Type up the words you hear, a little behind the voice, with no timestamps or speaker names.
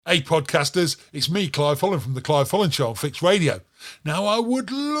Hey podcasters, it's me, Clive Holland from the Clive Holland Show on Fix Radio. Now I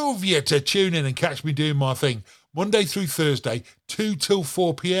would love you to tune in and catch me doing my thing Monday through Thursday, 2 till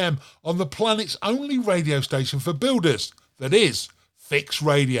 4pm on the planet's only radio station for builders, that is Fix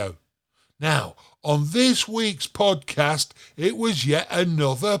Radio. Now, on this week's podcast, it was yet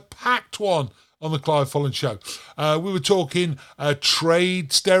another packed one on the Clive Holland Show. We were talking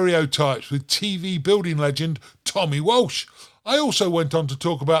trade stereotypes with TV building legend Tommy Walsh. I also went on to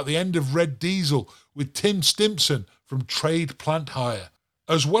talk about the end of red diesel with Tim Stimpson from Trade Plant Hire,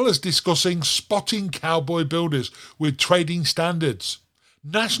 as well as discussing spotting cowboy builders with Trading Standards.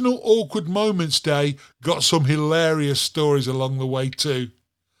 National Awkward Moments Day got some hilarious stories along the way too.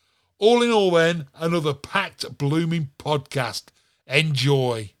 All in all then, another packed blooming podcast.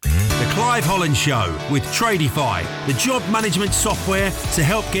 Enjoy. The Clive Holland Show with Tradify, the job management software to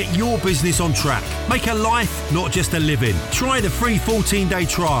help get your business on track. Make a life, not just a living. Try the free 14-day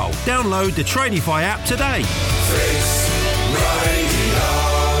trial. Download the Tradify app today.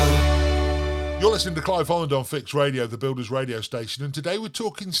 You're listening to Clive Holland on Fix Radio, the Builders radio station, and today we're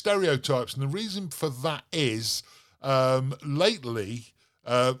talking stereotypes, and the reason for that is lately,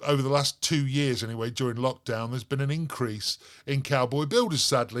 over the last 2 years anyway, during lockdown, there's been an increase in cowboy builders,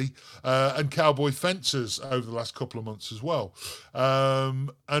 sadly, and cowboy fencers over the last couple of months as well.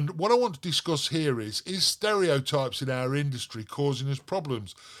 And what I want to discuss here is stereotypes in our industry causing us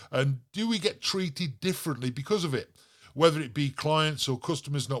problems? And do we get treated differently because of it? Whether it be clients or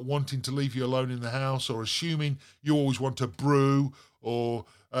customers not wanting to leave you alone in the house, or assuming you always want to brew, or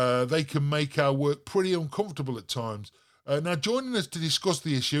they can make our work pretty uncomfortable at times. Now, joining us to discuss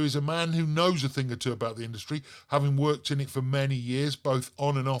the issue is a man who knows a thing or two about the industry, having worked in it for many years, both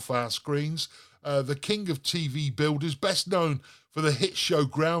on and off our screens. The king of TV builders, best known for the hit show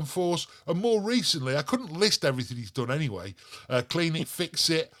Ground Force, and more recently, I couldn't list everything he's done anyway, Clean It, Fix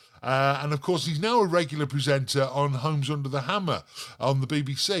It, and of course he's now a regular presenter on Homes Under the Hammer on the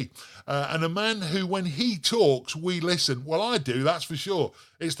BBC. And a man who, when he talks, we listen. Well, I do, that's for sure.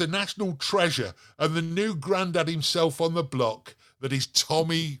 It's the national treasure and the new granddad himself on the block, that is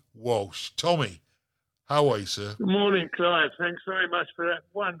Tommy Walsh. Tommy, how are you, sir? Good morning, Clive. Thanks very much for that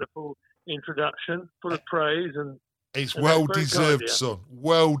wonderful introduction, full of praise. It's well deserved, son.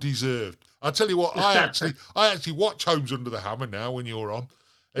 Well deserved. I'll tell you what, I actually watch Homes Under the Hammer now when you're on.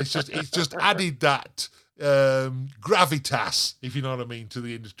 It's just added that gravitas, if you know what I mean, to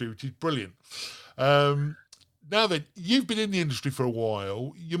the industry, which is brilliant. Now then, you've been in the industry for a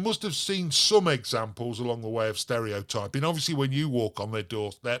while. You must have seen some examples along the way of stereotyping. Obviously, when you walk on their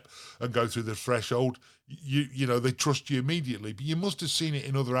doorstep and go through the threshold, you know they trust you immediately. But you must have seen it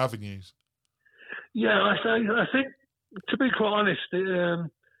in other avenues. Yeah, I think to be quite honest,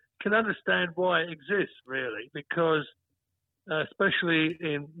 can understand why it exists really, because especially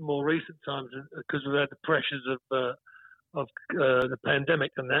in more recent times, because we've had the pressures of the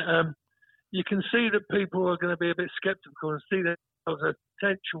pandemic and that, you can see that people are going to be a bit sceptical and see themselves as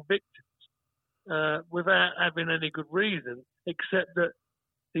potential victims without having any good reason, except that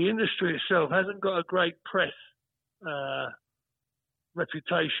the industry itself hasn't got a great press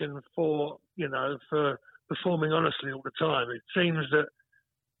reputation for performing honestly all the time. It seems that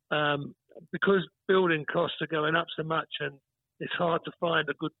because building costs are going up so much and it's hard to find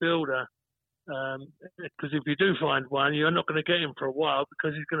a good builder, because if you do find one, you're not going to get him for a while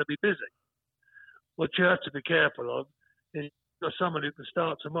because he's going to be busy. What you have to be careful of is for someone who can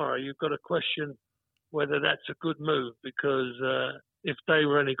start tomorrow, you've got to question whether that's a good move, because if they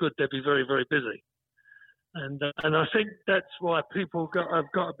were any good, they'd be very, very busy. And I think that's why people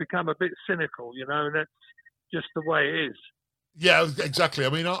have got to become a bit cynical, and that's just the way it is. Yeah, exactly. I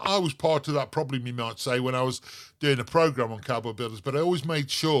mean, I was part of that problem, you might say, when I was doing a programme on cowboy builders, but I always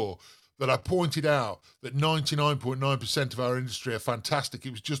made sure that I pointed out that 99.9% of our industry are fantastic.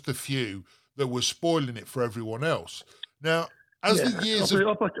 It was just the few that were spoiling it for everyone else. Now, as the years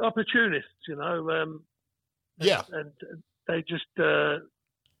opportunists, yeah, and they just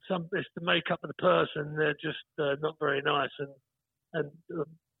it's the makeup of the person. They're just not very nice, and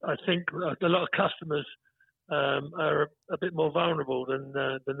I think a lot of customers are a bit more vulnerable than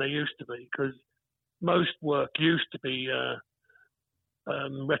they used to be, because most work used to be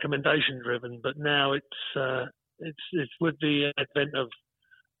recommendation driven, but now it's with the advent of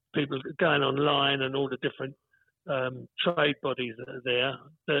people going online and all the different trade bodies that are there,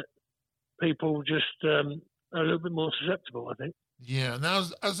 that people just are a little bit more susceptible, I think. Yeah. Now,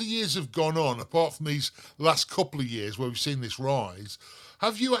 as the years have gone on, apart from these last couple of years where we've seen this rise,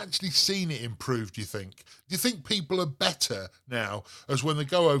 have you actually seen it improve, do you think? Do you think people are better now as when they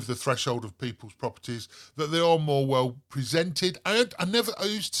go over the threshold of people's properties, that they are more well presented? I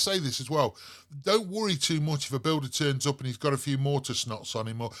used to say this as well. Don't worry too much if a builder turns up and he's got a few mortar snots on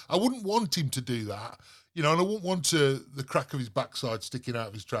him. Or I wouldn't want him to do that. And I wouldn't want the crack of his backside sticking out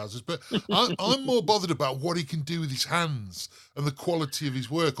of his trousers. But I'm more bothered about what he can do with his hands and the quality of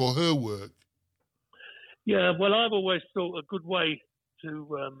his work or her work. Yeah, well, I've always thought a good way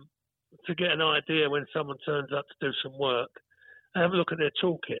to get an idea when someone turns up to do some work, have a look at their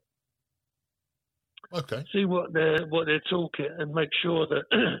toolkit. Okay. See what their toolkit, and make sure that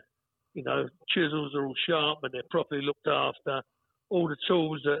chisels are all sharp and they're properly looked after. All the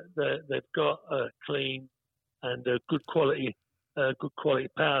tools that they've got are clean and good quality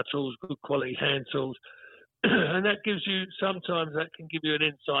power tools, good quality hand tools, and that gives you, sometimes that can give you an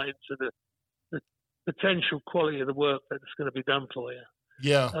insight into the potential quality of the work that's going to be done for you.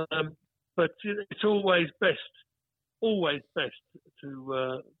 Yeah. But it's always best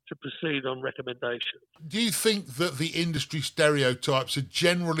to proceed on recommendation. Do you think that the industry stereotypes are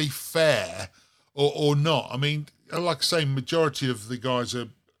generally fair or not? I mean, like I say, majority of the guys are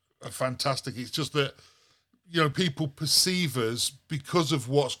fantastic. It's just that, people perceive us because of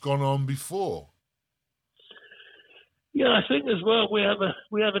what's gone on before. Yeah, I think as well we have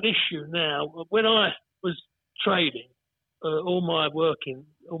an issue now. When I was trading, all my work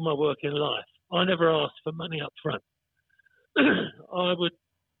in life, I never asked for money up front. I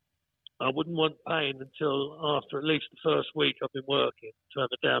wouldn't want paying until after at least the first week I've been working to have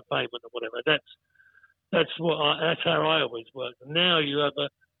a down payment or whatever. That's how I always worked. Now you have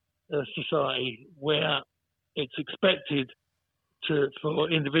a society where it's expected for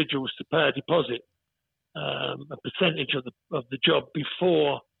individuals to pay a deposit, a percentage of the job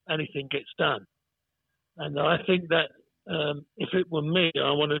before anything gets done. And I think that if it were me,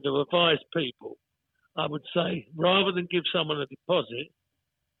 I wanted to advise people, I would say, rather than give someone a deposit,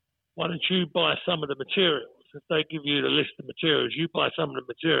 why don't you buy some of the materials? If they give you the list of materials, you buy some of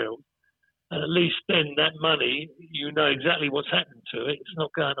the materials, and at least then that money, you know exactly what's happened to it. It's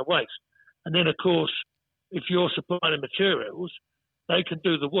not going to waste. And then, of course, if you're supplying the materials, they can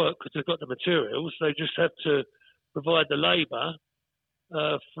do the work because they've got the materials. They just have to provide the labour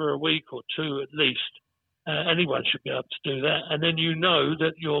for a week or two at least. Anyone should be able to do that. And then you know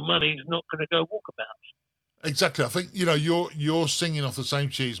that your money's not going to go walkabout. Exactly. I think, you're singing off the same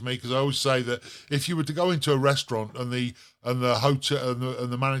sheet as me, because I always say that if you were to go into a restaurant and the hotel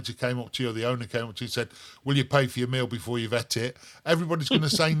and the manager came up to you, or the owner came up to you and said, will you pay for your meal before you've ate it? Everybody's going to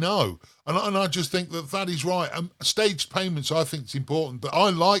say no. And I just think that is right. Staged payments, I think, is important, but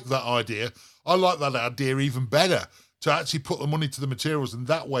I like that idea. I like that idea even better, to actually put the money to the materials, and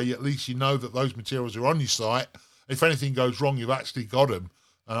that way at least you know that those materials are on your site. If anything goes wrong, you've actually got them.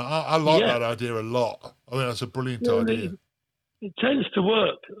 I like that idea a lot. I think that's a brilliant idea. It tends to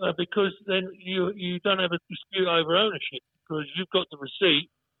work because then you don't have a dispute over ownership, because you've got the receipt,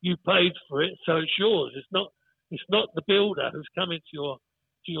 you paid for it, so it's yours. It's not the builder who's coming to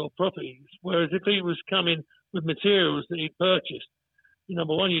your property. Whereas if he was coming with materials that he'd purchased,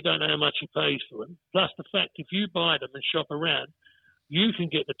 number one, you don't know how much he pays for them. Plus the fact, if you buy them and shop around, you can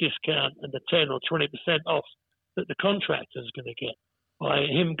get the discount and the 10 or 20% off that the contractor's going to get by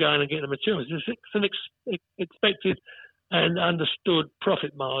him going and getting the materials. It's an expected and understood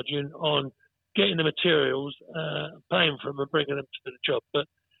profit margin on getting the materials, paying for them and bringing them to the job. But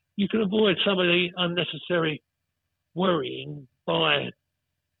you can avoid some of the unnecessary worrying by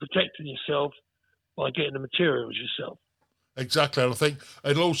protecting yourself by getting the materials yourself. Exactly. And I think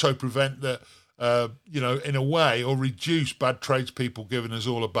it'll also prevent that, in a way, or reduce bad tradespeople giving us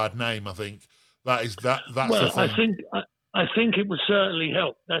all a bad name. I think that's the thing. I think it would certainly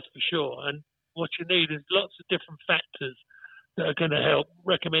help, that's for sure. And what you need is lots of different factors that are going to help.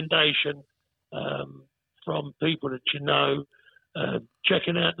 Recommendation from people that you know,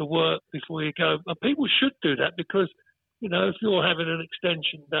 checking out the work before you go. And people should do that because, if you're having an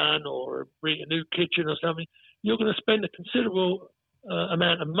extension done or a new kitchen or something, you're going to spend a considerable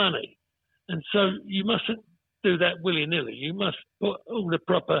amount of money. And so you mustn't do that willy-nilly. You must put all the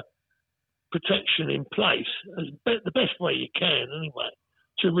proper protection in place the best way you can anyway,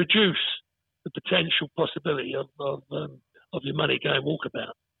 to reduce the potential possibility of your money going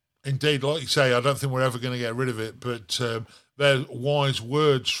walkabout. Indeed, like you say, I don't think we're ever going to get rid of it, but they're wise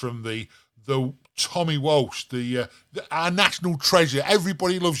words from the Tommy Walsh, our national treasure.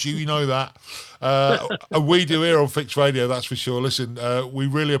 Everybody loves you, you know that. And we do here on Fix Radio, that's for sure. Listen, we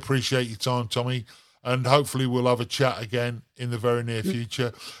really appreciate your time, Tommy. and hopefully we'll have a chat again in the very near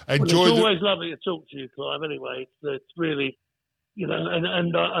future. Well, it's always lovely to talk to you, Clive. Anyway, it's really,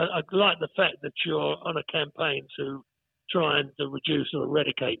 and I like the fact that you're on a campaign to try and to reduce or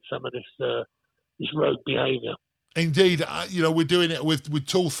eradicate some of this rogue behaviour. Indeed, we're doing it with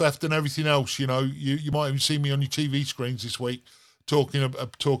tool theft and everything else. You might even see me on your TV screens this week talking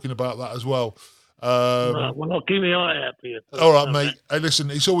about that as well. Right, well, I'll keep my eye out for you. All right, mate. Hey,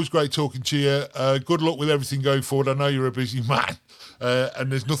 listen, it's always great talking to you. Good luck with everything going forward. I know you're a busy man, and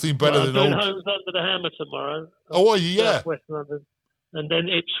there's nothing better than I'm Homes Under the Hammer tomorrow. Oh, are you? Yeah. West London, and then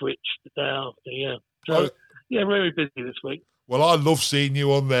Ipswich the day after. Yeah. So very busy this week. Well, I love seeing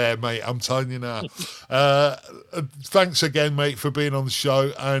you on there, mate. I'm telling you now. Thanks again, mate, for being on the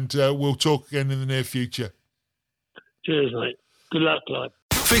show, and we'll talk again in the near future. Cheers, mate. Good luck, Clive.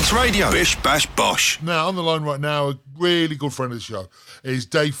 Fix Radio. Bish, bash, bosh. Now, on the line right now, a really good friend of the show is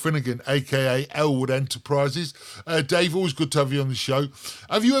Dave Finnegan, a.k.a. Elwood Enterprises. Dave, always good to have you on the show.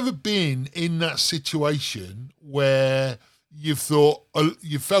 Have you ever been in that situation where you felt a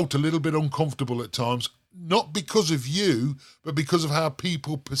little bit uncomfortable at times, not because of you, but because of how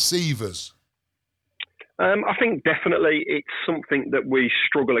people perceive us? I think definitely it's something that we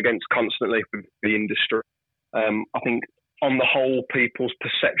struggle against constantly with the industry. I think on the whole, people's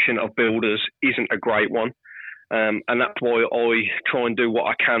perception of builders isn't a great one. And that's why I try and do what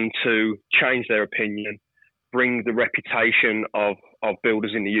I can to change their opinion, bring the reputation of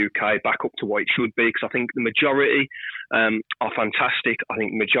builders in the UK back up to what it should be, because I think the majority are fantastic. I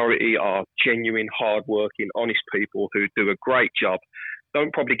think the majority are genuine, hard-working, honest people who do a great job.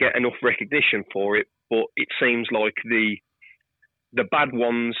 Don't probably get enough recognition for it, but it seems like the bad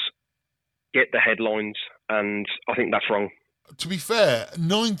ones get the headlines, and I think that's wrong. To be fair,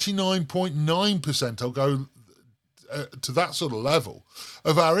 99.9%, I'll go to that sort of level,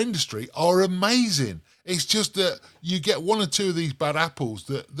 of our industry are amazing. It's just that you get one or two of these bad apples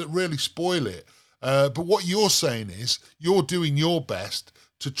that really spoil it. But what you're saying is you're doing your best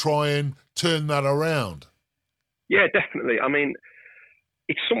to try and turn that around. Yeah, definitely. I mean,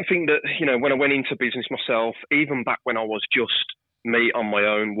 it's something that, when I went into business myself, even back when I was just me on my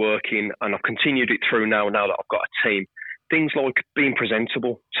own working, and I've continued it through now that I've got a team, things like being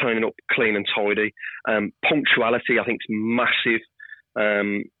presentable, turning up clean and tidy, punctuality, I think is massive.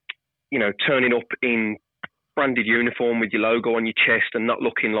 Turning up in branded uniform with your logo on your chest and not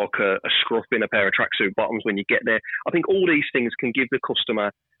looking like a scruff in a pair of tracksuit bottoms when you get there. I think all these things can give the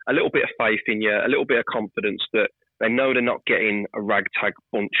customer a little bit of faith in you, a little bit of confidence that they know they're not getting a ragtag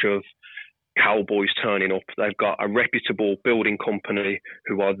bunch of cowboys turning up. They've got a reputable building company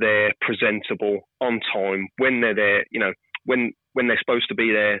who are there, presentable, on time, when they're there, when they're supposed to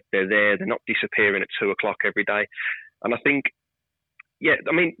be there, they're there. They're not disappearing at 2:00 every day. And I think,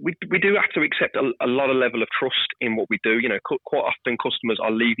 we do have to accept a lot of level of trust in what we do. Quite often customers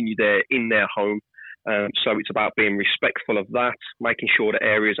are leaving you there in their home. So it's about being respectful of that, making sure that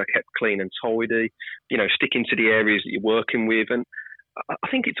areas are kept clean and tidy, sticking to the areas that you're working with. And I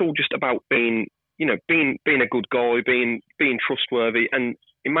think it's all just about being a good guy, being trustworthy, and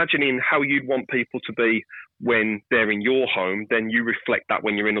imagining how you'd want people to be when they're in your home. Then you reflect that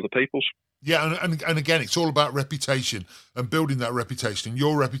when you're in other people's. Yeah, and again, it's all about reputation and building that reputation. And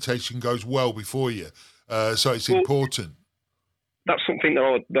your reputation goes well before you, so it's important. That's something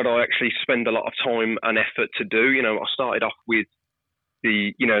that I actually spend a lot of time and effort to do. I started off with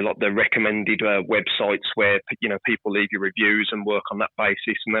the recommended websites where people leave your reviews and work on that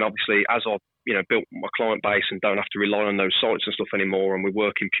basis, and then obviously as I've built my client base and don't have to rely on those sites and stuff anymore, and we're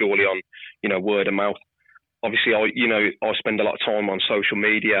working purely on word of mouth. Obviously, I spend a lot of time on social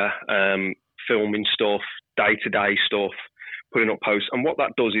media, filming stuff, day-to-day stuff, putting up posts. And what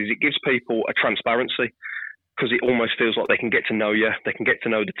that does is it gives people a transparency, because it almost feels like they can get to know you. They can get to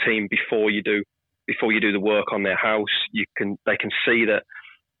know the team before you do the work on their house. They can see that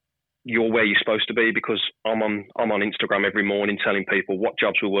you're where you're supposed to be, because I'm on Instagram every morning telling people what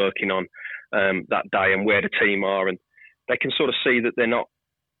jobs we're working on that day and where the team are, and they can sort of see that they're not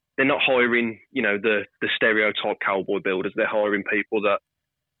hiring, the stereotype cowboy builders. They're hiring people that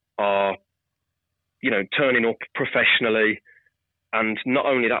are, turning up professionally. And not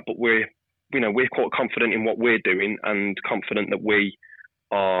only that, but we're quite confident in what we're doing, and confident that we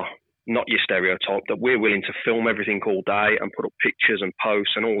are not your stereotype, that we're willing to film everything all day and put up pictures and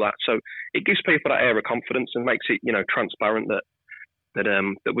posts and all that. So it gives people that air of confidence and makes it, transparent that, that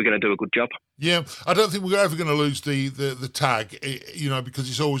we're going to do a good job. Yeah, I don't think we're ever going to lose the tag, because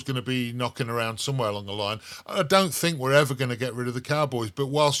it's always going to be knocking around somewhere along the line. I don't think we're ever going to get rid of the Cowboys. But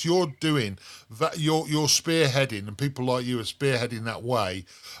whilst you're doing that, you're spearheading, and people like you are spearheading that way,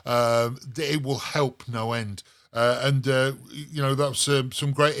 it will help no end. That's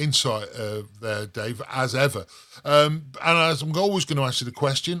some great insight there, Dave, as ever. And as I'm always going to ask you the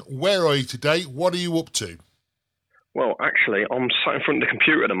question, where are you today? What are you up to? Well, actually, I'm sat in front of the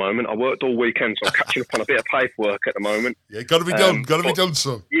computer at the moment. I worked all weekend, so I'm catching up on a bit of paperwork at the moment. Yeah, got to be done. Got to be done,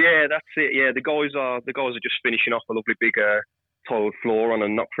 son. Yeah, that's it. Yeah, the guys are just finishing off a lovely big tiled floor on a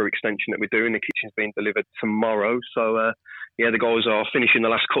knock-through extension that we're doing. The kitchen's being delivered tomorrow, so the guys are finishing the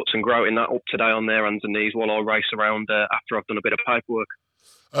last cuts and grouting that up today on their hands and knees while I race around after I've done a bit of paperwork.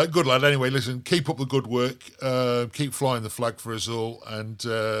 Good lad. Anyway, listen, keep up the good work. Keep flying the flag for us all, and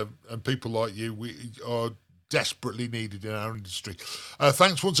people like you, we are desperately needed in our industry.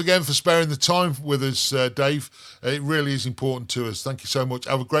 Thanks once again for sparing the time with us, Dave. It really is important to us. Thank you so much.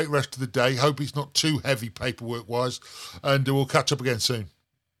 Have a great rest of the day. Hope it's not too heavy paperwork-wise, and we'll catch up again soon.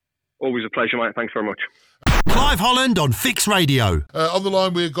 Always a pleasure, mate. Thanks very much. Clive Holland on Fix Radio. On the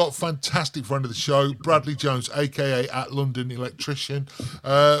line, we've got fantastic friend of the show, Bradley Jones, a.k.a. At London Electrician.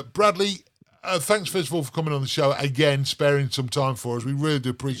 Bradley, thanks first of all for coming on the show again, sparing some time for us. We really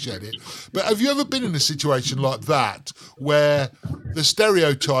do appreciate it. But have you ever been in a situation like that where the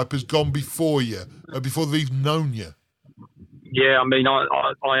stereotype has gone before you, before they've even known you? Yeah, I mean, I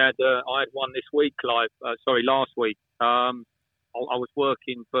had one this week, Clive. Last week. I was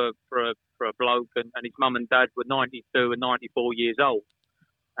working for a bloke, and his mum and dad were 92 and 94 years old.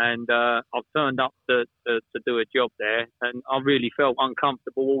 And I've turned up to do a job there, and I really felt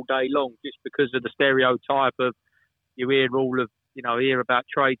uncomfortable all day long just because of the stereotype of you hear about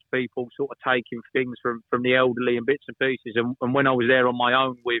tradespeople sort of taking things from the elderly and bits and pieces. And when I was there on my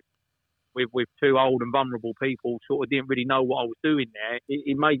own with two old and vulnerable people, sort of didn't really know what I was doing there,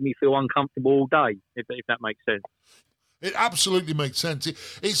 it made me feel uncomfortable all day, if that makes sense. It absolutely makes sense.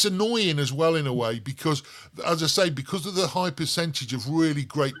 It's annoying as well in a way because, as I say, because of the high percentage of really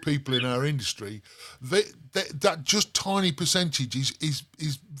great people in our industry, that just tiny percentage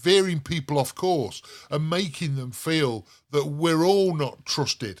is veering people off course and making them feel that we're all not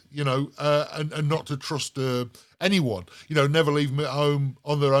trusted, and not to trust anyone. Never leave them at home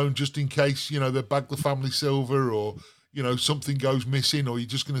on their own just in case, they bag the family silver or something goes missing, or you're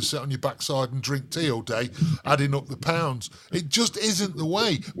just going to sit on your backside and drink tea all day, adding up the pounds. It just isn't the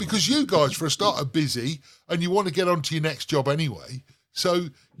way, because you guys, for a start, are busy and you want to get on to your next job anyway. So,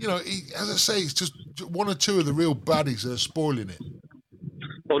 as I say, it's just one or two of the real baddies that are spoiling it.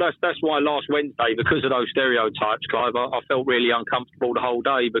 Well, that's why last Wednesday, because of those stereotypes, Clive, I felt really uncomfortable the whole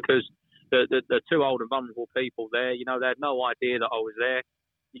day because the two old and vulnerable people there, they had no idea that I was there.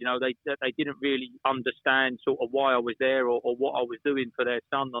 They didn't really understand sort of why I was there or what I was doing for their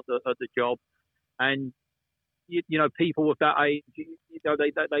son at the job. And, people of that age,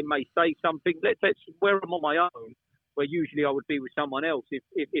 they may say something. Let's where I'm on my own, where usually I would be with someone else. If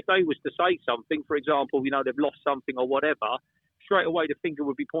they was to say something, for example, they've lost something or whatever, straight away the finger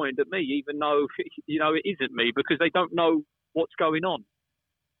would be pointed at me, even though, it isn't me, because they don't know what's going on.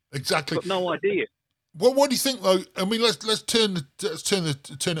 Exactly. Got no idea. Well, what do you think, though? I mean, let's turn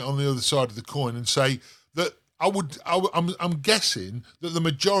it on the other side of the coin and say that I'm guessing that the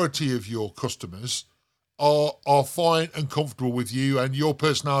majority of your customers are fine and comfortable with you, and your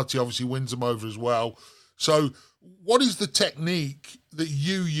personality obviously wins them over as well. So, what is the technique that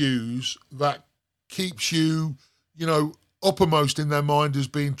you use that keeps you, uppermost in their mind as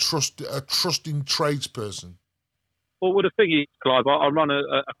being a trusting tradesperson? Well, the thing is, Clive, I run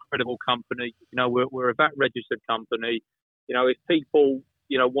a credible company. We're a VAT registered company. If people,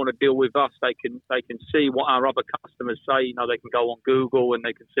 want to deal with us, they can see what our other customers say. They can go on Google and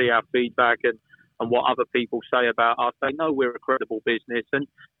they can see our feedback and what other people say about us. They know we're a credible business. And,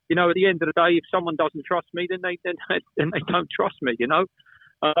 at the end of the day, if someone doesn't trust me, then they don't trust me,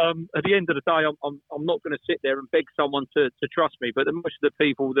 At the end of the day, I'm not going to sit there and beg someone to trust me. But most of the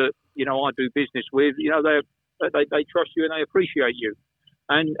people that, I do business with, they trust you and they appreciate you.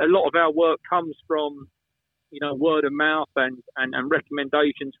 And a lot of our work comes from, word of mouth and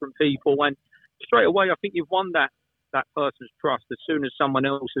recommendations from people. And straight away, I think you've won that person's trust as soon as someone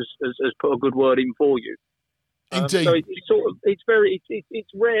else has put a good word in for you. Indeed. So it's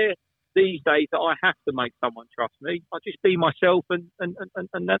rare these days that I have to make someone trust me. I just be myself and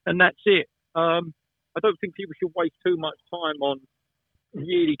that's it. I don't think people should waste too much time on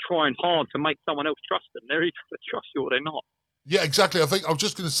really trying hard to make someone else trust them. They're either going to trust you or they're not. Yeah, exactly. I was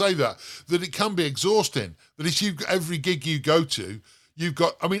just going to say that it can be exhausting. That if every gig you go to, you've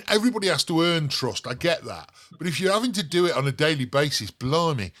got, I mean, everybody has to earn trust. I get that. But if you're having to do it on a daily basis,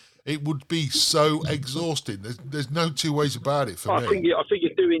 blimey, it would be so exhausting. There's no two ways about it for me. I think you're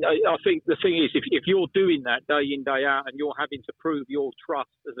doing. I think the thing is, if you're doing that day in, day out, and you're having to prove your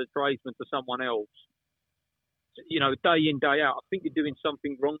trust as a tradesman to someone else, day in, day out, I think you're doing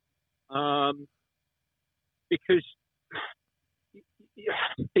something wrong. Because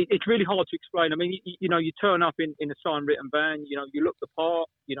it's really hard to explain. I mean, you turn up in a signed written van, you look the part,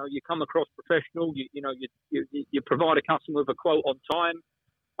 you come across professional, you provide a customer with a quote on time.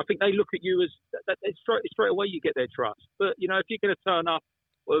 I think they look at you as that straight away you get their trust. But, if you're going to turn up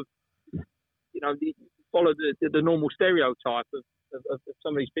with, follow the normal stereotype of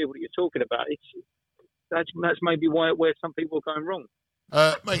some of these people that you're talking about, that's maybe where some people are going wrong.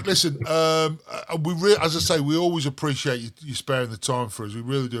 Mate, listen, as I say, we always appreciate you sparing the time for us. We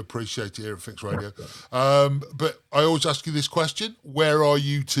really do appreciate it here at Fix Radio. But I always ask you this question: where are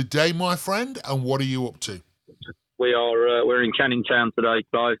you today, my friend, and what are you up to? We're in Canning Town today,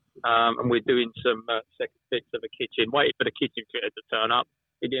 Clive, and we're doing some second fix of a kitchen. Waiting for the kitchen fitter to turn up.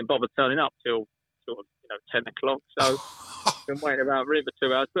 He didn't bother turning up till sort of 10 o'clock. So been waiting around really for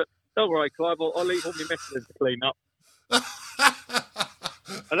 2 hours. But don't worry, Clive. I'll leave all my messes to clean up.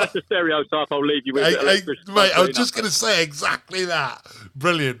 And that's the stereotype I'll leave you with. Hey, mate, I was just going to say exactly that.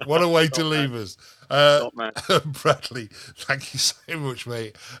 Brilliant. What a way to leave us. Bradley, thank you so much,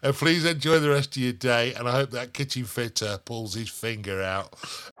 mate. Please enjoy the rest of your day, and I hope that kitchen fitter pulls his finger out.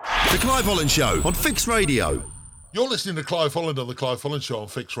 The Clive Holland Show on Fix Radio. You're listening to Clive Holland on the Clive Holland Show on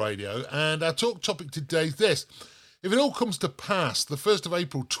Fix Radio, and our talk topic today is this. If it all comes to pass, the 1st of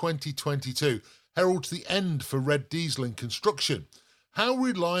April 2022 heralds the end for red diesel in construction. How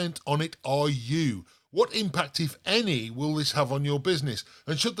reliant on it are you? What impact, if any, will this have on your business?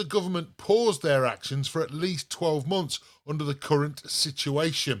 And should the government pause their actions for at least 12 months under the current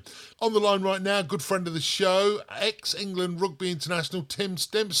situation? On the line right now, good friend of the show, ex-England Rugby International Tim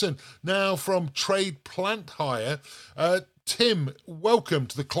Stimpson, now from Trade Plant Hire. Tim, welcome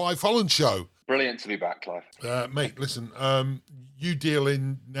to the Clive Holland Show. Brilliant to be back, Clive. Mate, listen, you deal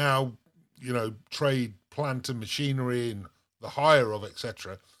in now, trade, plant and machinery and the hire of,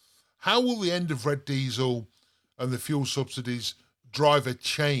 etc. How will the end of red diesel and the fuel subsidies drive a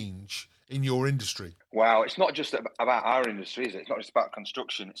change in your industry? Well, it's not just about our industry, is it? It's not just about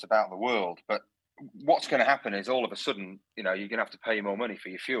construction, it's about the world. But what's going to happen is all of a sudden, you're going to have to pay more money for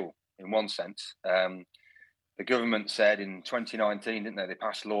your fuel, in one sense. The government said in 2019, didn't they? They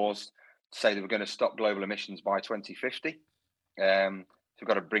passed laws to say they were going to stop global emissions by 2050. So we've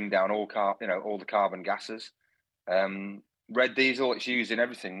got to bring down all the carbon gases. Red diesel, it's used in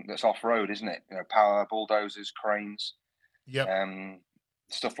everything that's off-road, isn't it? Power, bulldozers, cranes,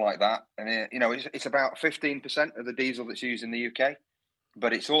 stuff like that. And, it's about 15% of the diesel that's used in the UK,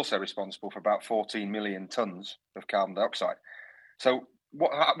 but it's also responsible for about 14 million tonnes of carbon dioxide. So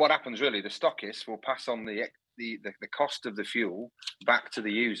what happens really, the stockists will pass on the cost of the fuel back to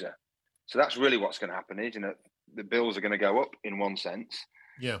the user. So that's really what's going to happen is, the bills are going to go up in one sense.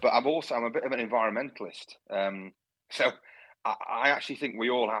 Yeah. But I'm a bit of an environmentalist. So I actually think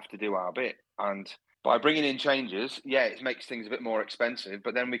we all have to do our bit. And by bringing in changes, it makes things a bit more expensive,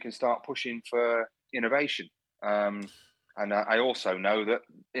 but then we can start pushing for innovation. And I also know that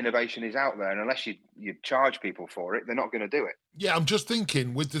innovation is out there, and unless you charge people for it, they're not going to do it. Yeah, I'm just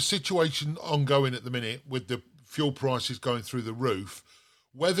thinking, with the situation ongoing at the minute, with the fuel prices going through the roof,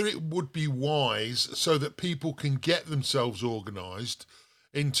 whether it would be wise so that people can get themselves organised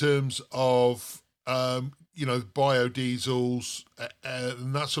in terms of biodiesels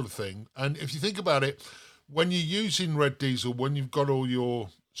and that sort of thing. And if you think about it, when you're using red diesel, when you've got all your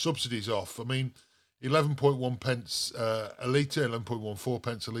subsidies off, 11.1 pence a litre, 11.14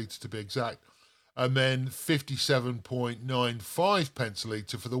 pence a litre to be exact, and then 57.95 pence a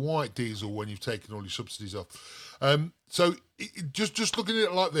litre for the white diesel when you've taken all your subsidies off. So just looking at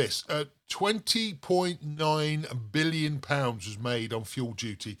it like this, £20.9 billion was made on fuel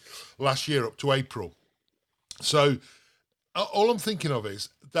duty last year up to April. So all I'm thinking of is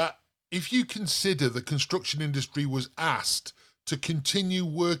that if you consider the construction industry was asked to continue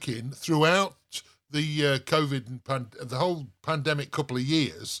working throughout the COVID and the whole pandemic couple of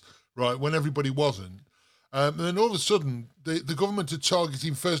years, right, when everybody wasn't, and then all of a sudden the government are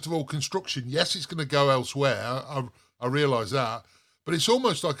targeting, first of all, construction. Yes, it's going to go elsewhere. I realise that. But it's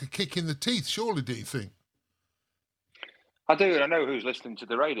almost like a kick in the teeth, surely, do you think? I do, and I know who's listening to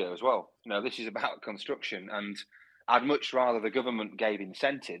the radio as well. This is about construction, and I'd much rather the government gave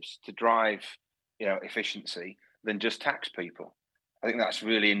incentives to drive, efficiency than just tax people. I think that's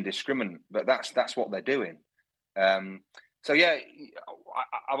really indiscriminate, but that's what they're doing. So yeah,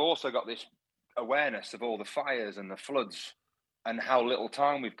 I've also got this awareness of all the fires and the floods and how little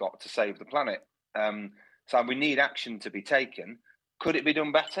time we've got to save the planet. So we need action to be taken. Could it be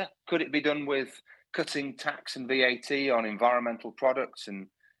done better? Could it be done with cutting tax and VAT on environmental products? And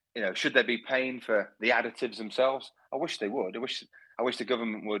should they be paying for the additives themselves? I wish they would. I wish the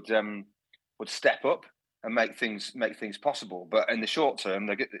government would step up and make things possible. But in the short term,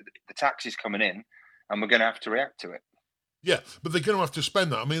 the tax is coming in, and we're going to have to react to it. Yeah, but they're going to have to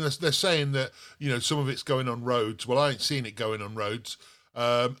spend that. I mean, they're saying that, some of it's going on roads. Well, I ain't seen it going on roads.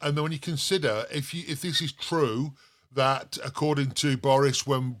 And then when you consider, if this is true, that according to Boris,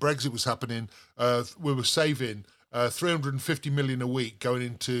 when Brexit was happening, we were saving 350 million a week going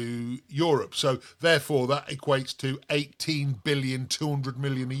into Europe. So therefore, that equates to 18 billion, 200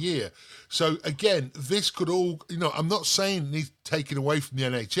 million a year. So again, this could all, I'm not saying it needs taken away from the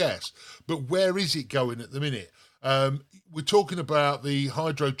NHS, but where is it going at the minute? We're talking about the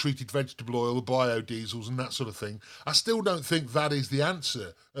hydro-treated vegetable oil, the biodiesels and that sort of thing. I still don't think that is the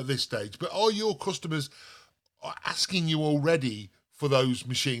answer at this stage. But are your customers asking you already for those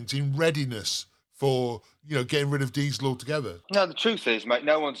machines in readiness for, getting rid of diesel altogether? No, the truth is, mate,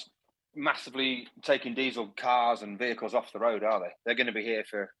 no one's massively taking diesel cars and vehicles off the road, are they? They're going to be here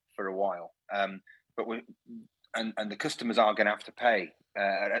for a while. But the customers are going to have to pay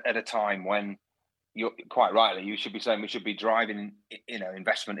at a time when, you're quite rightly, you should be saying we should be driving,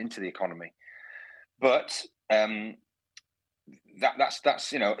 investment into the economy. But that's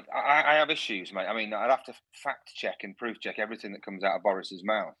I have issues, mate. I mean, I'd have to fact check and proof check everything that comes out of Boris's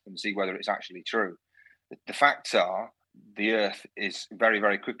mouth and see whether it's actually true. The facts are the Earth is very,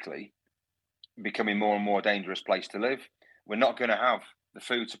 very quickly becoming more and more dangerous place to live. We're not going to have the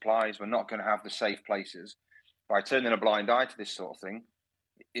food supplies. We're not going to have the safe places. By turning a blind eye to this sort of thing,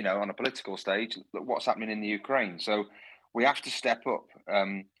 on a political stage, look what's happening in the Ukraine. So we have to step up.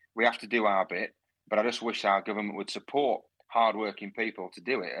 We have to do our bit. But I just wish our government would support hardworking people to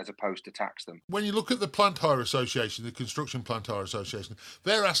do it as opposed to tax them. When you look at the Plant Hire Association, the Construction Plant Hire Association,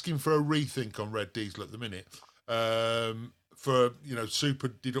 they're asking for a rethink on red diesel at the minute, for super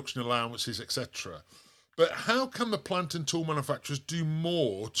deduction allowances, etc. But how can the plant and tool manufacturers do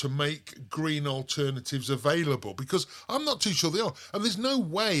more to make green alternatives available? Because I'm not too sure they are. And there's no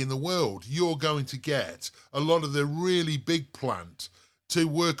way in the world you're going to get a lot of the really big plant to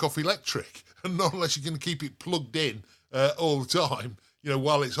work off electric, and not unless you're going to keep it plugged in all the time,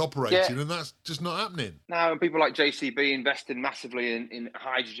 while it's operating, and that's just not happening. Now, and people like JCB investing massively in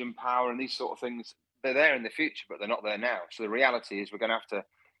hydrogen power and these sort of things, they're there in the future, but they're not there now. So the reality is we're going to have to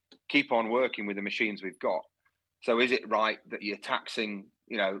keep on working with the machines we've got. So is it right that you're taxing,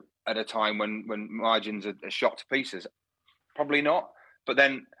 at a time when margins are shot to pieces? Probably not. But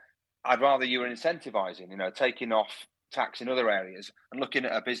then I'd rather you were incentivizing, taking off tax in other areas and looking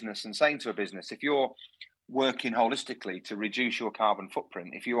at a business and saying to a business, if you're working holistically to reduce your carbon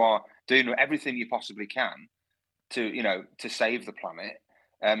footprint, if you are doing everything you possibly can to save the planet,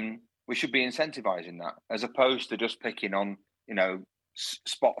 we should be incentivizing that as opposed to just picking on,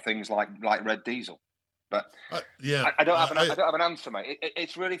 spot things like red diesel. But I don't have an answer, mate.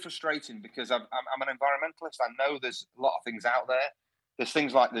 It's really frustrating because I'm an environmentalist. I know there's a lot of things out there. There's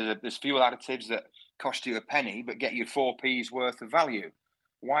things like there's fuel additives that cost you a penny but get you 4p's worth of value.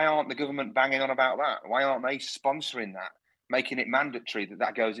 Why aren't the government banging on about that? Why aren't they sponsoring that, making it mandatory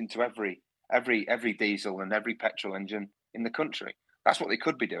that goes into every diesel and every petrol engine in the country? That's what they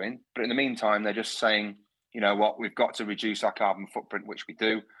could be doing. But in the meantime, they're just saying, we've got to reduce our carbon footprint, which we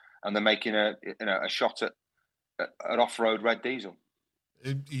do, and they're making a shot at off-road red diesel.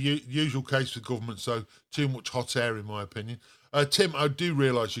 Usual case for government, so too much hot air, in my opinion. Tim, I do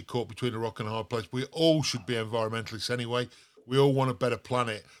realise you're caught between a rock and a hard place. We all should be environmentalists anyway. We all want a better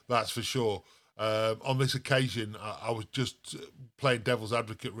planet, that's for sure. On this occasion, I was just playing devil's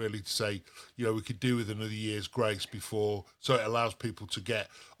advocate, really, to say, we could do with another year's grace before, so it allows people to get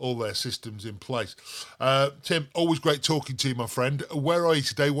all their systems in place. Tim, always great talking to you, my friend. Where are you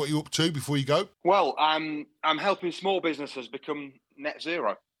today? What are you up to before you go? Well, I'm helping small businesses become net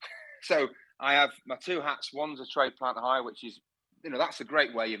zero. So I have my two hats. One's a trade plant hire, which is, that's a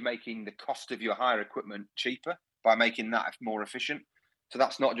great way of making the cost of your hire equipment cheaper by making that more efficient. So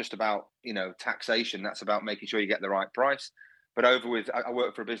that's not just about, taxation. That's about making sure you get the right price. But I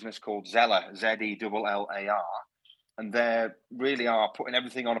work for a business called Zellar, Zellar, and they really are putting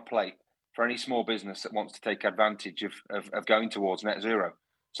everything on a plate for any small business that wants to take advantage of going towards net zero.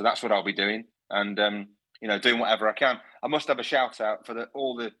 So that's what I'll be doing, and doing whatever I can. I must have a shout out for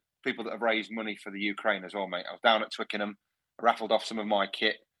all the people that have raised money for the Ukraine as well, mate. I was down at Twickenham, raffled off some of my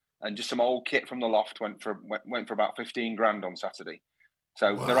kit, and just some old kit from the loft went for about 15 grand on Saturday.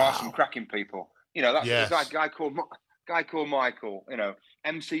 So there are some cracking people. You know, there's that guy called Michael. You know,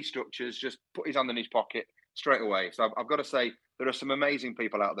 MC Structures, just put his hand in his pocket straight away. So I've got to say there are some amazing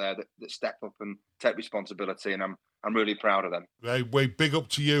people out there that step up and take responsibility, and I'm really proud of them. We big up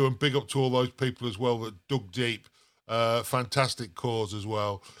to you and big up to all those people as well that dug deep. Fantastic cause as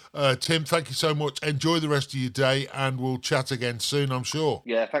well. Tim, thank you so much. Enjoy the rest of your day, and we'll chat again soon, I'm sure.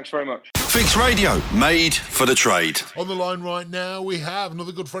 Yeah, thanks very much. Fix Radio, made for the trade. On the line right now, we have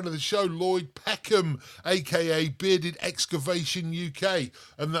another good friend of the show, Lloyd Peckham, a.k.a. Bearded Excavation UK.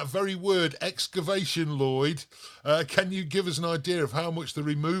 And that very word, excavation, Lloyd, can you give us an idea of how much the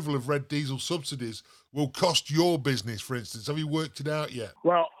removal of red diesel subsidies will cost your business, for instance? Have you worked it out yet?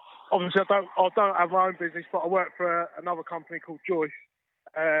 Well, obviously, I don't have my own business, but I work for another company called Joyce.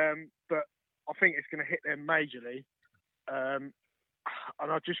 But I think it's going to hit them majorly. And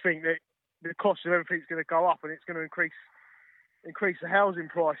I just think that the cost of everything's going to go up, and it's going to increase the housing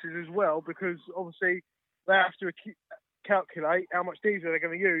prices as well, because obviously they have to calculate how much diesel they're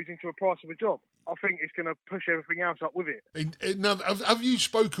going to use into the price of a job. I think it's going to push everything else up with it. Now, have you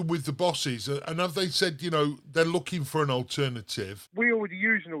spoken with the bosses, and have they said, you know, they're looking for an alternative? We already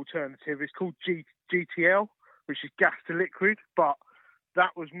use an alternative. It's called GTL, which is gas to liquid, but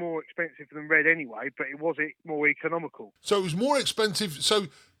that was more expensive than red anyway, but it was more economical. So it was more expensive. So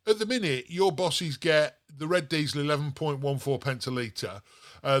at the minute, your bosses get the red diesel 11.14 pence a litre.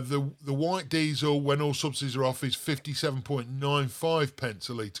 The white diesel, when all subsidies are off, is 57.95 pence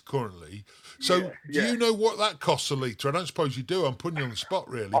a litre currently. So do you know what that costs a litre? I don't suppose you do. I'm putting you on the spot,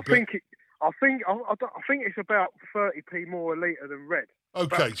 really. I think it's about 30p more a litre than red.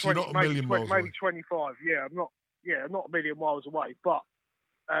 Okay, so you're not a million miles away. Maybe 25. Yeah, I'm not a million miles away. But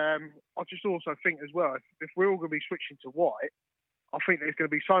I just also think as well, if we're all going to be switching to white, I think there's going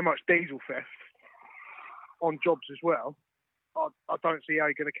to be so much diesel theft on jobs as well. I don't see how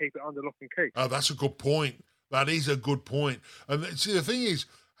you're going to keep it under lock and key. Oh, that's a good point. That is a good point. And see, the thing is,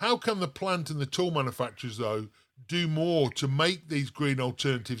 how can the plant and the tool manufacturers, though, do more to make these green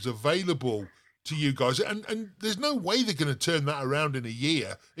alternatives available to you guys? And there's no way they're going to turn that around in a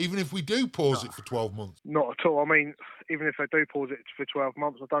year, even if we do pause it for 12 months. Not at all. I mean, even if they do pause it for 12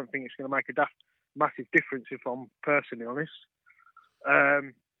 months, I don't think it's going to make a massive difference, if I'm personally honest.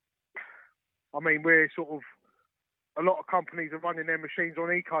 I mean, we're sort of, a lot of companies are running their machines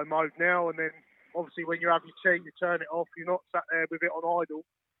on eco mode now, and then obviously when you have your tea, you turn it off. You're not sat there with it on idle,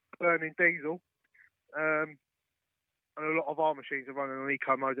 burning diesel. And a lot of our machines are running on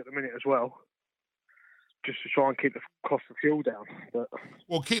eco mode at the minute as well, just to try and keep the cost of fuel down. But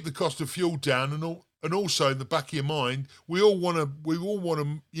well, keep the cost of fuel down, and also in the back of your mind, we all want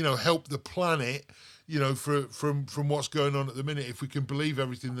to, you know, help the planet, you know, from what's going on at the minute, if we can believe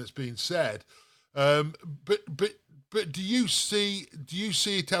everything that's being said. But do you see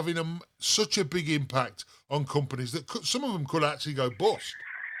it having such a big impact on companies that some of them could actually go bust?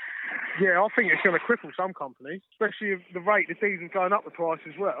 Yeah, I think it's going to cripple some companies, especially if the rate of diesel going up the price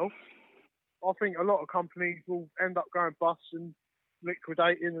as well. I think a lot of companies will end up going bust and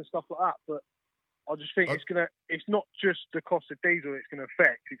liquidating and stuff like that. But I just think it's not just the cost of diesel it's going to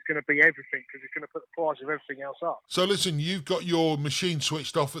affect. It's going to be everything, because it's going to put the price of everything else up. So listen, you've got your machine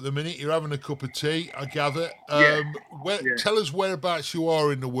switched off at the minute. You're having a cup of tea, I gather. Tell us whereabouts you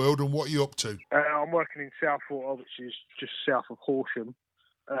are in the world and what you're up to. I'm working in Southwater, which is just south of Horsham,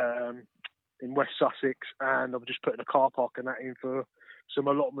 in West Sussex, and I'm just putting a car park and that in for some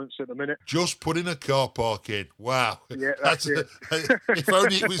allotments at the minute. Just putting a car park in. Wow. Yeah, that's it. If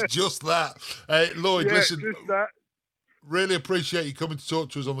only it was just that. Lloyd, listen, just that. Really appreciate you coming to talk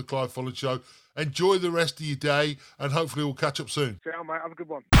to us on the Clive Holland Show. Enjoy the rest of your day, and hopefully we'll catch up soon. Ciao, mate. Have a good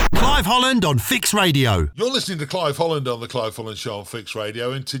one. Clive Holland on Fix Radio. You're listening to Clive Holland on the Clive Holland Show on Fix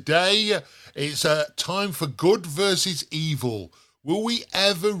Radio, and today it's time for good versus evil. Will we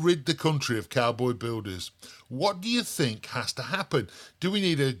ever rid the country of cowboy builders? What do you think has to happen? Do we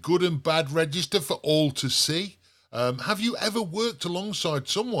need a good and bad register for all to see? Have you ever worked alongside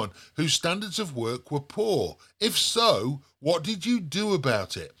someone whose standards of work were poor? If so, what did you do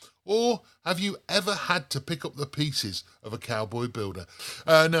about it? Or have you ever had to pick up the pieces of a cowboy builder?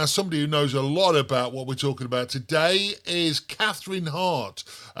 Now, somebody who knows a lot about what we're talking about today is Catherine Hart.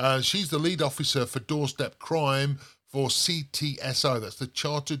 She's the lead officer for Doorstep Crime for CTSI, that's the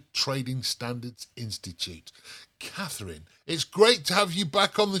Chartered Trading Standards Institute. Catherine, It's great to have you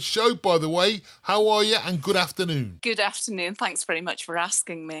back on the show, by the way. How are you? And good afternoon. Good afternoon. Thanks very much for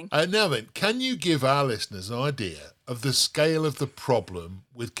asking me. Now then, can you give our listeners an idea of the scale of the problem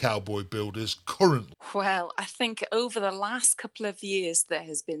with cowboy builders currently? Well, I think over the last couple of years, there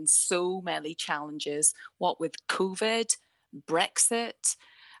has been so many challenges, what with COVID, Brexit,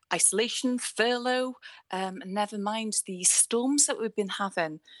 isolation, furlough, never mind the storms that we've been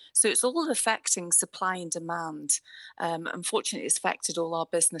having. So it's all affecting supply and demand. Unfortunately, it's affected all our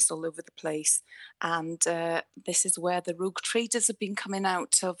business all over the place. And this is where the rogue traders have been coming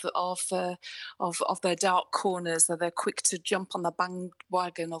out of their dark corners. They're quick to jump on the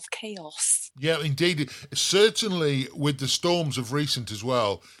bandwagon of chaos. Yeah, indeed. Certainly with the storms of recent as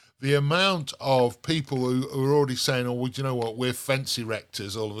well, the amount of people who are already saying, oh, well, do you know what, we're fence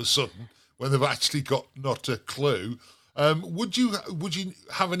erectors all of a sudden, when they've actually got not a clue. Would you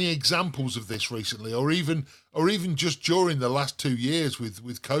have any examples of this recently, or even just during the last 2 years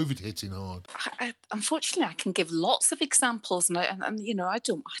with COVID hitting hard? Unfortunately, I can give lots of examples, and I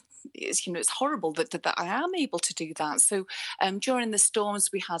don't. It's horrible that I am able to do that. So during the storms,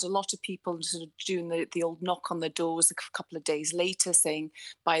 we had a lot of people sort of doing the old knock on the doors a couple of days later, saying,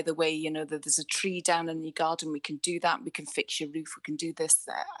 by the way, that there's a tree down in your garden, we can do that, we can fix your roof, we can do this,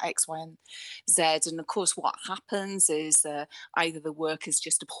 X, Y, and Z. And of course, what happens is either the work is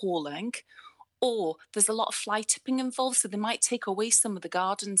just appalling, or there's a lot of fly tipping involved, so they might take away some of the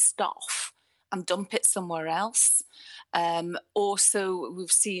garden stuff and dump it somewhere else. Also,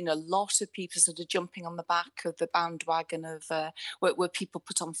 we've seen a lot of people sort of jumping on the back of the bandwagon of where people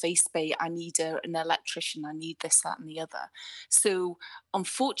put on Facebook, I need an electrician, I need this, that, and the other. So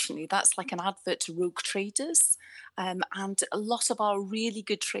unfortunately, that's like an advert to rogue traders. And a lot of our really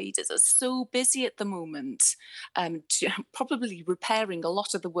good traders are so busy at the moment, probably repairing a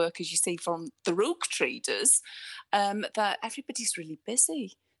lot of the work, as you say, from the rogue traders, that everybody's really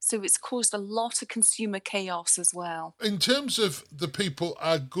busy. So it's caused a lot of consumer chaos as well. In terms of the people,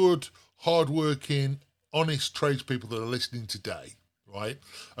 our good, hard-working, honest tradespeople that are listening today, right,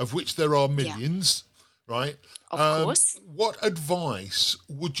 of which there are millions, right? Of course. What advice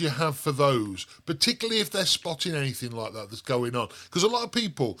would you have for those, particularly if they're spotting anything like that that's going on? Because a lot of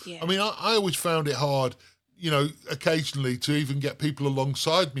people, I mean, I always found it hard, occasionally to even get people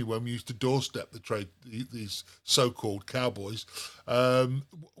alongside me when we used to doorstep the trade, these so-called cowboys.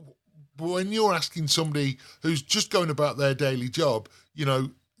 When you're asking somebody who's just going about their daily job,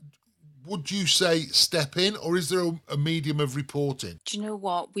 would you say step in, or is there a medium of reporting? Do you know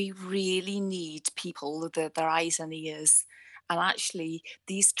what? We really need people with their eyes and ears. And actually,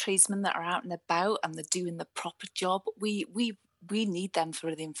 these tradesmen that are out and about and they're doing the proper job, we need them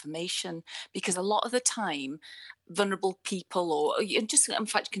for the information, because a lot of the time, vulnerable people or just, in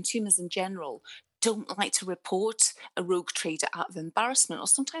fact, consumers in general don't like to report a rogue trader out of embarrassment, or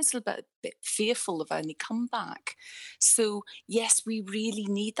sometimes a bit fearful of any comeback. So yes, we really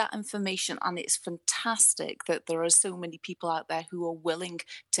need that information, and it's fantastic that there are so many people out there who are willing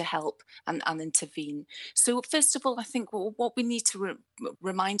to help and intervene. So first of all, I think what we need to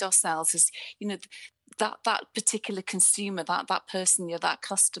remind ourselves is, that particular consumer, that person, that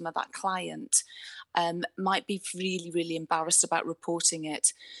customer, that client might be really, really embarrassed about reporting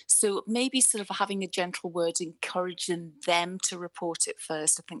it. So maybe sort of having a gentle word, encouraging them to report it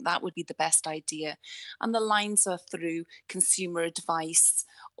first. I think that would be the best idea. And the lines are through Consumer Advice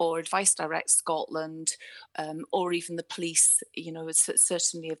or Advice Direct Scotland, or even the police,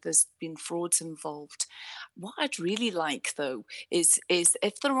 certainly if there's been frauds involved. What I'd really like, though, is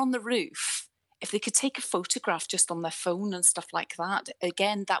if they're on the roof, if they could take a photograph just on their phone and stuff like that,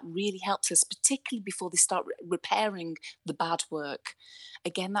 again, that really helps us, particularly before they start repairing the bad work.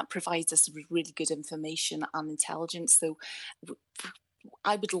 Again, that provides us with really good information and intelligence. So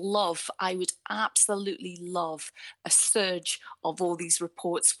I would absolutely love a surge of all these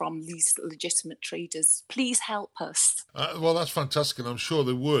reports from these legitimate traders. Please help us. Well, that's fantastic, and I'm sure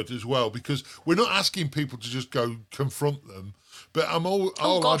they would as well, because we're not asking people to just go confront them, but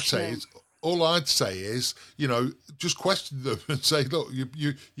all I'd say is, just question them and say, look,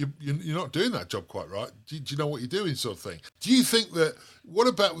 you're not doing that job quite right. Do you know what you're doing, sort of thing? Do you think that, what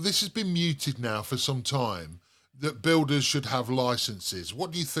about, this has been muted now for some time, that builders should have licenses?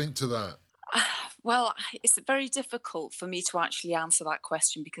 What do you think to that? Well, it's very difficult for me to actually answer that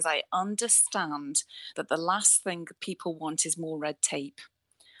question, because I understand that the last thing people want is more red tape.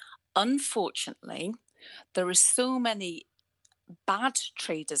 Unfortunately, there are so many bad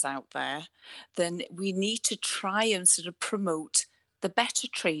traders out there, then we need to try and sort of promote the better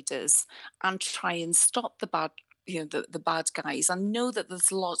traders and try and stop the bad the bad guys. I know that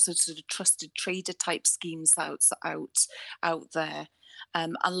there's lots of sort of trusted trader type schemes out there.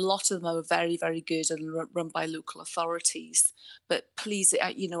 A lot of them are very, very good and run by local authorities. But please,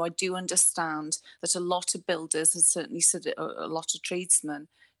 I do understand that a lot of builders, and certainly a lot of tradesmen,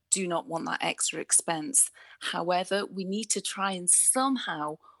 do not want that extra expense. However, we need to try and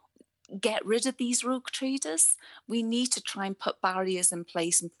somehow get rid of these rogue traders. We need to try and put barriers in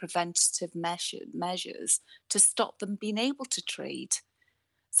place and preventative measures to stop them being able to trade.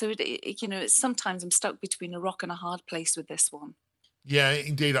 So, sometimes I'm stuck between a rock and a hard place with this one. Yeah,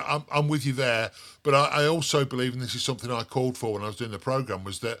 indeed, I'm with you there. But I also believe, and this is something I called for when I was doing the programme,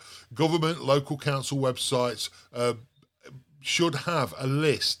 was that government, local council websites should have a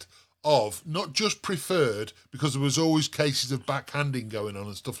list of not just preferred, because there was always cases of backhanding going on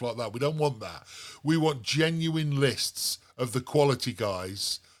and stuff like that. We don't want that. We want genuine lists of the quality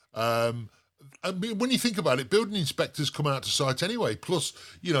guys. I mean, when you think about it, building inspectors come out to site anyway. Plus,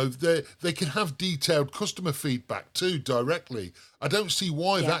 they can have detailed customer feedback too directly. I don't see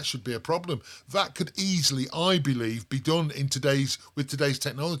why that should be a problem. That could easily, I believe, be done with today's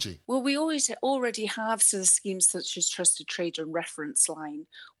technology. Well, we already have sort of schemes such as Trusted Trader and Reference Line,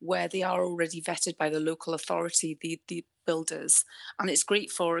 where they are already vetted by the local authority, the builders. And it's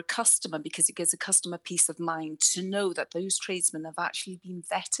great for a customer because it gives a customer peace of mind to know that those tradesmen have actually been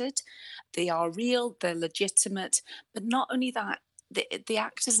vetted. They are real, they're legitimate. But not only that, they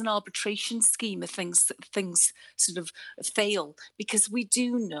act as an arbitration scheme if things sort of fail, because we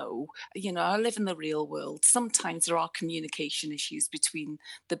do know, I live in the real world. Sometimes there are communication issues between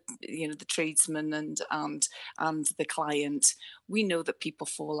the tradesman and the client. We know that people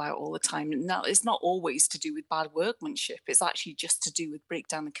fall out all the time. Now, it's not always to do with bad workmanship. It's actually just to do with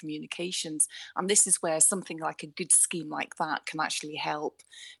breakdown in communications. And this is where something like a good scheme like that can actually help,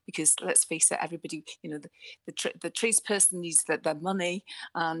 because let's face it, everybody, the tradesperson needs their money,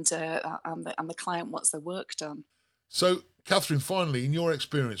 and the client wants their work done. So, Catherine, finally, in your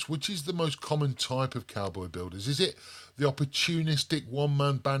experience, which is the most common type of cowboy builders? Is it the opportunistic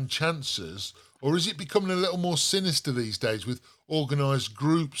one-man band chancers, or is it becoming a little more sinister these days with organised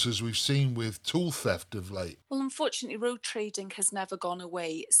groups, as we've seen with tool theft of late? Well, unfortunately, road trading has never gone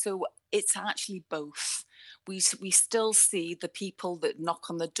away, so it's actually both. We still see the people that knock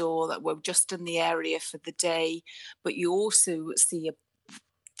on the door that were just in the area for the day, but you also see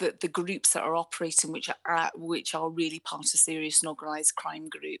the groups that are operating, which are really part of serious and organised crime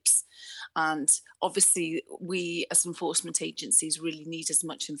groups. And obviously, we as enforcement agencies really need as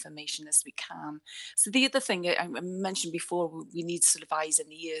much information as we can. So the other thing I mentioned before, we need sort of eyes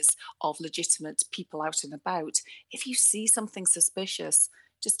and ears of legitimate people out and about. If you see something suspicious,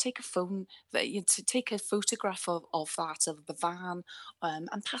 just take a photograph of the van,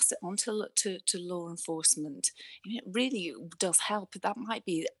 and pass it on to law enforcement. It really does help. That might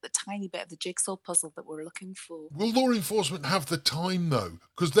be a tiny bit of the jigsaw puzzle that we're looking for. Will law enforcement have the time, though?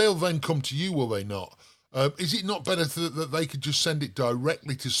 Because they'll then come to you, will they not? Is it not better that they could just send it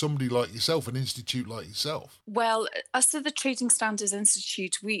directly to somebody like yourself, an institute like yourself? Well, as to the Trading Standards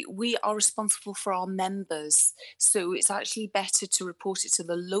Institute, we are responsible for our members. So it's actually better to report it to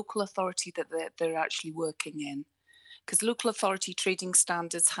the local authority that they're actually working in. Because local authority trading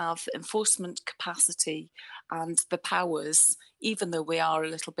standards have enforcement capacity and the powers, even though we are a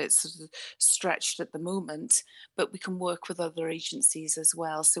little bit sort of stretched at the moment, but we can work with other agencies as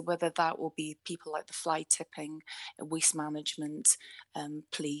well. So whether that will be people like the fly tipping, waste management,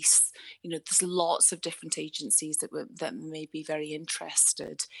 police, there's lots of different agencies that may be very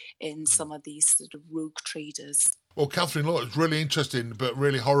interested in some of these sort of rogue traders. Well, Catherine, look, it's really interesting, but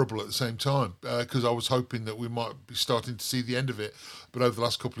really horrible at the same time, because I was hoping that we might be starting to see the end of it. But over the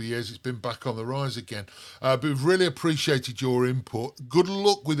last couple of years, it's been back on the rise again. But we've really appreciated your input. Good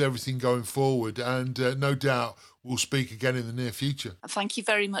luck with everything going forward, and no doubt we'll speak again in the near future. Thank you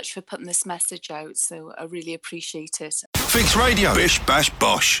very much for putting this message out. So I really appreciate it. Fix Radio. Bish, bash,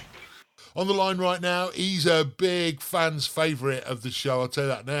 bosh. On the line right now, he's a big fan's favourite of the show, I'll tell you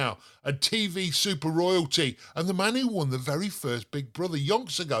that now. And TV super royalty, and the man who won the very first Big Brother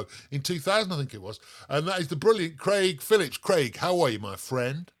yonks ago in 2000, I think it was. And that is the brilliant Craig Phillips. Craig, how are you, my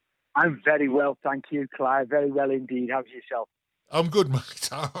friend? I'm very well, thank you, Clive. Very well indeed. How's yourself? I'm good, mate.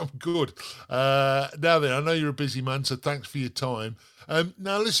 I'm good. Now then, I know you're a busy man, so thanks for your time.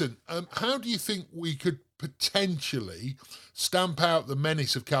 Now listen, how do you think we could potentially stamp out the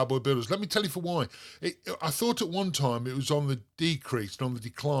menace of cowboy builders? Let me tell you for why. I thought at one time it was on the decrease and on the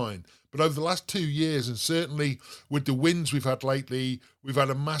decline, but over the last 2 years, and certainly with the wins we've had lately, we've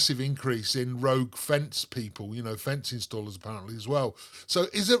had a massive increase in rogue fence people, fence installers apparently as well. So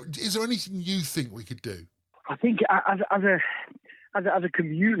is there anything you think we could do? I think as a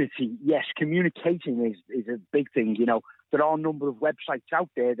community, yes, communicating is a big thing. You know, there are a number of websites out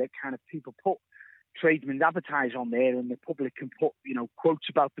there that kind of people put tradesmen advertise on there, and the public can put, you know, quotes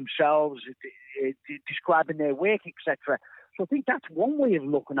about themselves, describing their work, etc. So I think that's one way of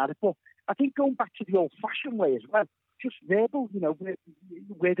looking at it. But I think going back to the old-fashioned way as well, just verbal, you know,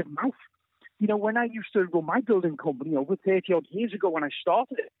 word of mouth. You know, when I used to run my building company over 30-odd years ago when I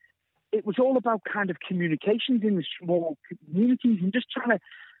started it, it was all about kind of communications in the small communities and just trying to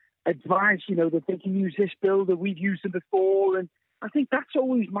advise, you know, that they can use this builder, we've used them before. And I think that's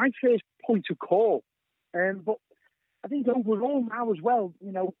always my first point of call. But I think overall now as well,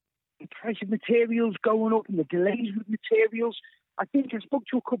 you know, the price of materials going up and the delays with materials. I think I spoke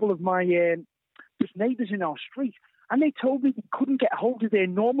to a couple of my just neighbours in our street, and they told me they couldn't get hold of their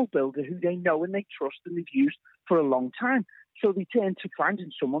normal builder who they know and they trust and they've used for a long time. So they turned to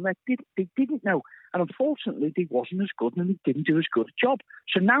finding someone that they didn't know. And unfortunately, they wasn't as good and they didn't do as good a job.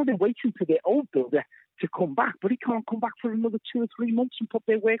 So now they're waiting for their old builder to come back, but he can't come back for another 2 or 3 months and put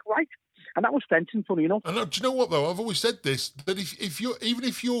their work right. And that was Fenton, funny enough. And do you know what, though? I've always said this, that if you're, even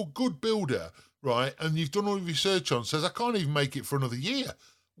if you're a good builder, right, and you've done all your research on, says, I can't even make it for another year.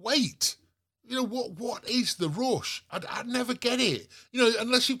 Wait. You know, what is the rush? I'd never get it. You know,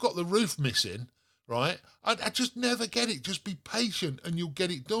 unless you've got the roof missing, right? I just never get it. Just be patient and you'll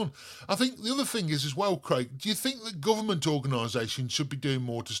get it done. I think the other thing is as well, Craig, do you think that government organisations should be doing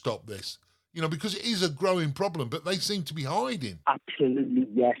more to stop this? You know, because it is a growing problem, but they seem to be hiding. Absolutely,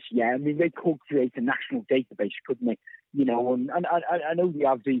 yes, yeah. I mean, they could create a national database, couldn't they? You know, and I know they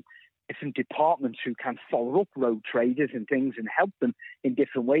have the different departments who can follow up road traders and things and help them in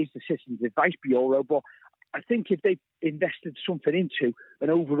different ways, the Systems Advice Bureau, but I think if they invested something into an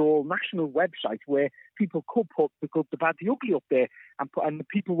overall national website where people could put the good, the bad, the ugly up there, and the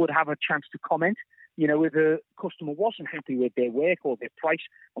people would have a chance to comment. You know, if a customer wasn't happy with their work or their price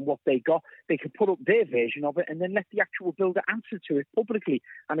and what they got, they could put up their version of it and then let the actual builder answer to it publicly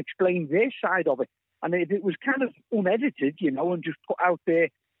and explain their side of it. And if it was kind of unedited, you know, and just put out there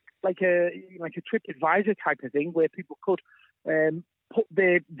like a TripAdvisor type of thing where people could put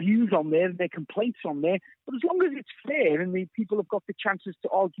their views on there and their complaints on there, but as long as it's fair and the people have got the chances to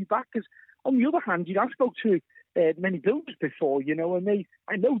argue back. Because on the other hand, you know, I've spoke to many builders before, you know, and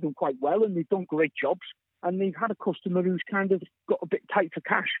I know them quite well and they've done great jobs, and they've had a customer who's kind of got a bit tight for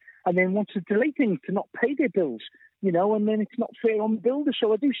cash and then wants to delay things to not pay their bills, you know, and then it's not fair on the builder.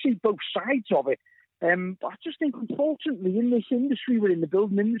 So I do see both sides of it. But I just think, unfortunately, in this industry, we're in the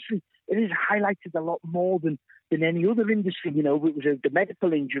building industry, it is highlighted a lot more than any other industry. You know, it was the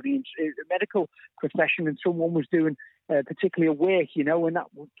medical injury, the medical profession, and someone was doing particularly a work, you know, and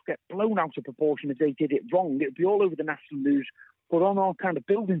that would get blown out of proportion if they did it wrong. It would be all over the national news. But on our kind of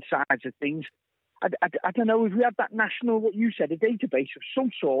building sides of things, I don't know, if we had that national, what you said, a database of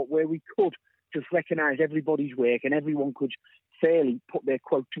some sort where we could just recognise everybody's work and everyone could fairly put their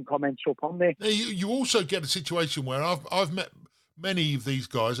quotes and comments up on there. You also get a situation where I've met many of these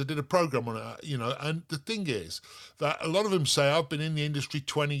guys. I did a program on it, you know, and the thing is that a lot of them say, I've been in the industry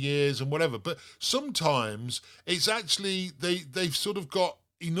 20 years and whatever, but sometimes it's actually they've sort of got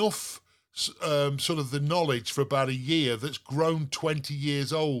enough sort of the knowledge for about a year that's grown 20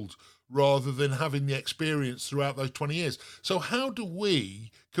 years old, rather than having the experience throughout those 20 years. So how do we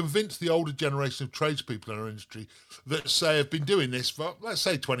convince the older generation of tradespeople in our industry that, say, have been doing this for, let's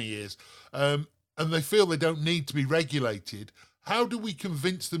say, 20 years, and they feel they don't need to be regulated? How do we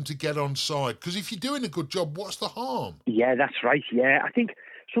convince them to get on side? Because if you're doing a good job, what's the harm? Yeah, that's right, yeah. I think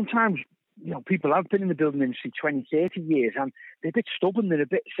sometimes, you know, people have been in the building industry 20, 30 years, and they're a bit stubborn, they're a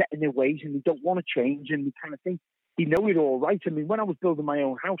bit set in their ways, and they don't want to change, and they kind of think they know it all right. I mean, when I was building my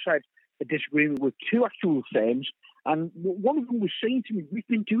own house, I had a disagreement with two actual firms, and one of them was saying to me, we've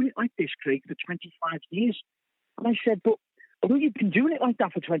been doing it like this, Craig, for 25 years. And I said, but although you've been doing it like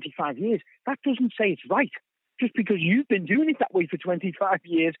that for 25 years, that doesn't say it's right, just because you've been doing it that way for 25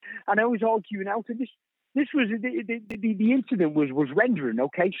 years. And I was arguing out, and this was, the incident was rendering,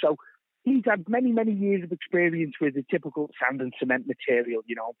 okay? So he's had many, many years of experience with the typical sand and cement material,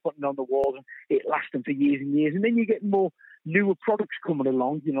 you know, putting on the walls, and it lasting for years and years. And then you get more newer products coming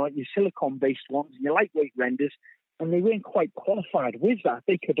along, you know, like your silicone-based ones and your lightweight renders, and they weren't quite qualified with that.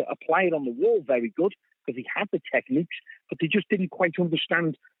 They could apply it on the wall very good because they had the techniques, but they just didn't quite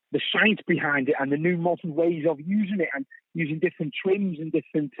understand the science behind it and the new modern ways of using it, and using different trims and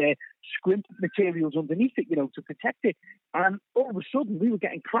different scrimp materials underneath it, you know, to protect it. And all of a sudden, we were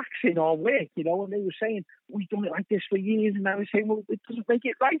getting cracks in our work, you know, and they were saying, we've done it like this for years, and I was saying, well, it doesn't make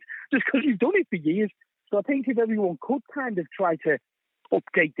it right just because you've done it for years. So I think if everyone could kind of try to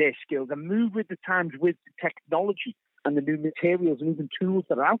update their skills and move with the times, with the technology and the new materials and even tools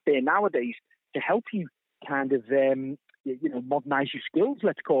that are out there nowadays to help you kind of, modernize your skills,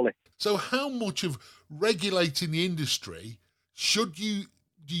 let's call it. So how much of regulating the industry do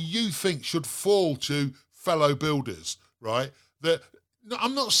you think should fall to fellow builders, right?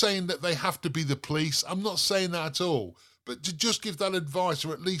 I'm not saying that they have to be the police. I'm not saying that at all. But to just give that advice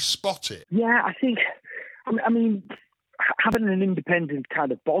or at least spot it. Yeah, I think, having an independent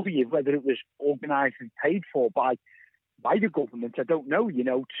kind of body, whether it was organised and paid for by the government, I don't know,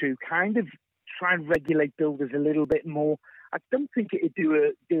 to kind of try and regulate builders a little bit more, I don't think it'd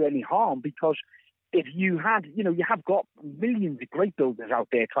do any harm, because if you had, you have got millions of great builders out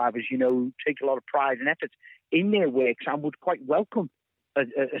there, Clive, as take a lot of pride and effort in their works and would quite welcome a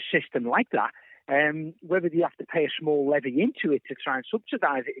system like that. Whether you have to pay a small levy into it to try and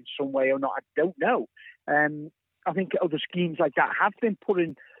subsidise it in some way or not, I don't know. I think other schemes like that have been put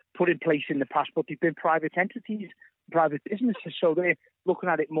in place in the past, but they've been private entities, private businesses, so they're looking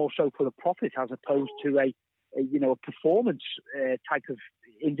at it more so for the profit as opposed to a performance type of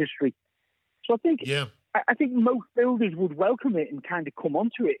industry. So I think most builders would welcome it and kind of come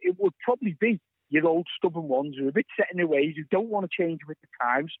onto it. It would probably be your old stubborn ones who are a bit set in their ways, who don't want to change with the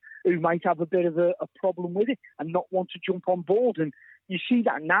times, who might have a bit of a problem with it and not want to jump on board. And you see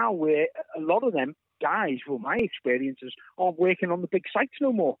that now where a lot of them guys, from my experiences, aren't working on the big sites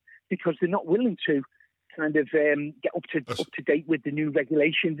no more because they're not willing to kind of get up to date with the new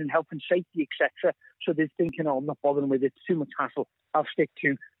regulations and health and safety, etc. So they're thinking, I'm not bothering with it, too much hassle. I'll stick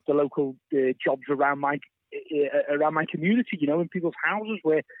to the local jobs around my community, in people's houses,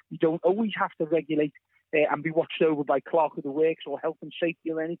 where you don't always have to regulate and be watched over by clerk of the works or health and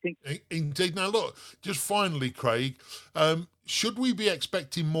safety or anything. Indeed. Now, look, just finally, Craig, should we be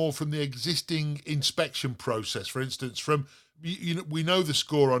expecting more from the existing inspection process? For instance, from we know the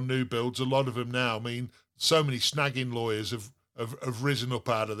score on new builds, a lot of them now. I mean, so many snagging lawyers have risen up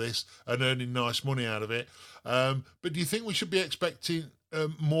out of this and earning nice money out of it. But do you think we should be expecting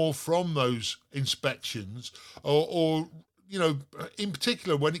more from those inspections, or in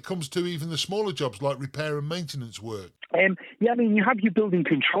particular when it comes to even the smaller jobs like repair and maintenance work? You have your building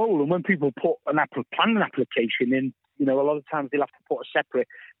control, and when people put an planning application in, a lot of times they'll have to put a separate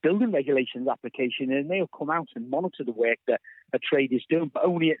building regulations application in, and they'll come out and monitor the work that a trade is doing, but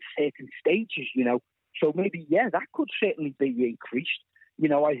only at certain stages, So maybe, that could certainly be increased.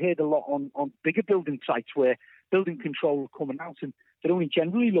 I heard a lot on bigger building sites where building control are coming out and they're only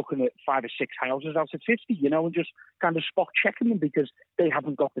generally looking at 5 or 6 houses out of 50, and just kind of spot checking them because they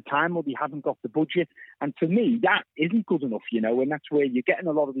haven't got the time or they haven't got the budget. And for me, that isn't good enough, and that's where you're getting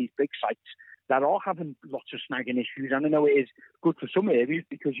a lot of these big sites that are having lots of snagging issues. And I know it is good for some areas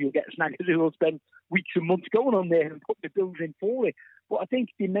because you'll get snaggers who will spend weeks and months going on there and put the bills in for it. But I think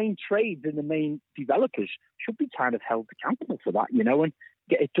the main trades and the main developers should be kind of held accountable for that, and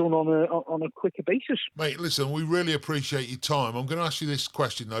get it done on a quicker basis. Mate, listen, we really appreciate your time. I'm going to ask you this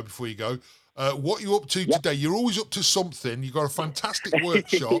question, though, before you go. What are you up to today? You're always up to something. You've got a fantastic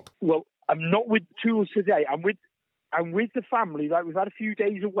workshop. Well, I'm not with tools today. I'm with the family. Like, we've had a few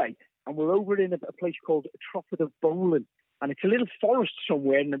days away, and we're over in a place called Trafford of Bowling. And it's a little forest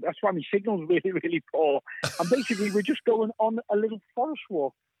somewhere, and that's why my signal's really, really poor. And basically, we're just going on a little forest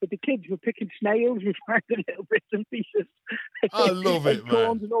walk with the kids. We're picking snails, we're finding little bits and pieces. I love it, man.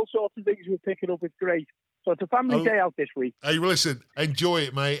 Corns and all sorts of things we're picking up. It's great. So it's a family day out this week. Hey, well, listen, enjoy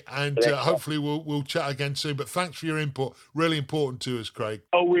it, mate, and hopefully we'll chat again soon. But thanks for your input. Really important to us, Craig.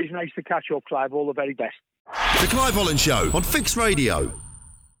 Always nice to catch up, Clive. All the very best. The Clive Holland Show on Fix Radio.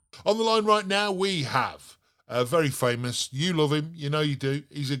 On the line right now, we have very famous. You love him. You know you do.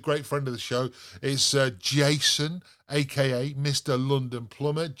 He's a great friend of the show. It's Jason, a.k.a. Mr. London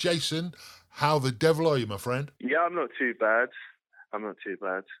Plumber. Jason, how the devil are you, my friend? Yeah, I'm not too bad.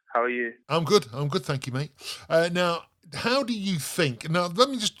 How are you? I'm good, thank you, mate. Now, how do you think? Now, let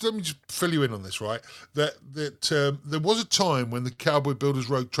me just fill you in on this, right? That there was a time when the Cowboy Builders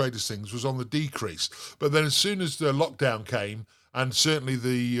Rogue Traders things was on the decrease, but then as soon as the lockdown came, and certainly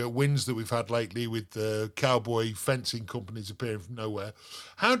the wins that we've had lately with the cowboy fencing companies appearing from nowhere,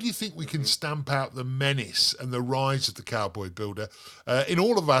 how do you think we can stamp out the menace and the rise of the cowboy builder in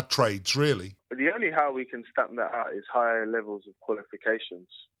all of our trades, really? The only how we can stamp that out is higher levels of qualifications.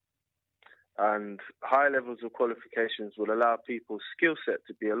 And higher levels of qualifications will allow people's skill set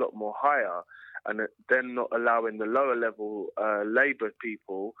to be a lot more higher, and then not allowing the lower level labour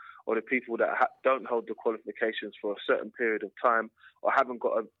people or the people that don't hold the qualifications for a certain period of time or haven't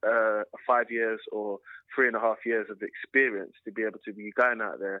got a 5 years or 3.5 years of experience to be able to be going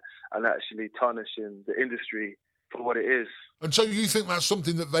out there and actually tarnishing the industry for what it is. And so you think that's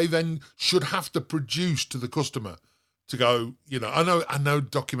something that they then should have to produce to the customer to go, I know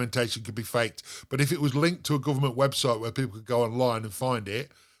documentation could be faked, but if it was linked to a government website where people could go online and find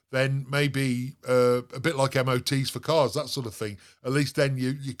it, then maybe a bit like MOTs for cars, that sort of thing. At least then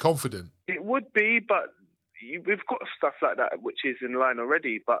you're confident. It would be, but we've got stuff like that which is in line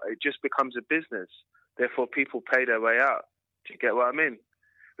already, but it just becomes a business. Therefore, people pay their way out. Do you get what I mean?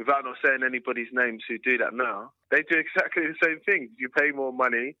 Without not saying anybody's names who do that now, they do exactly the same thing. You pay more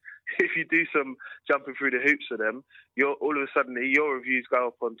money. If you do some jumping through the hoops for them, all of a sudden your reviews go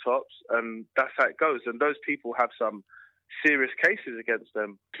up on tops, and that's how it goes. And those people have some serious cases against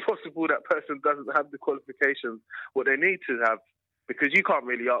them. It's possible that person doesn't have the qualifications what they need to have, because you can't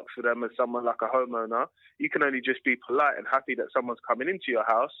really ask for them as someone like a homeowner. You can only just be polite and happy that someone's coming into your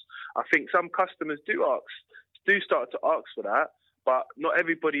house. I think some customers do start to ask for that, but not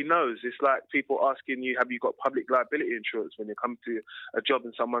everybody knows. It's like people asking you, have you got public liability insurance when you come to a job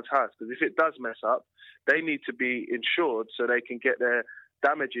in someone's house? Because if it does mess up, they need to be insured so they can get their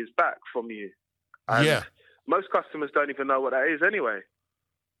damages back from you. And most customers don't even know what that is anyway.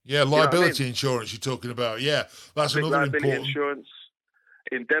 Yeah, liability insurance you're talking about. Yeah, that's public another liability important... insurance,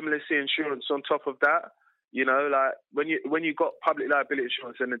 indemnity insurance on top of that. Like when you got public liability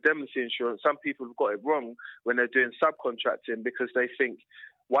insurance and indemnity insurance, some people have got it wrong when they're doing subcontracting, because they think,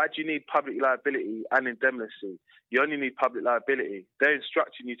 why do you need public liability and indemnity? You only need public liability. They're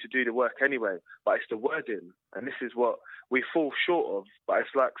instructing you to do the work anyway, but it's the wording. And this is what we fall short of. But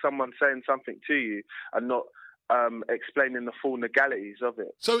it's like someone saying something to you and not explaining the full legalities of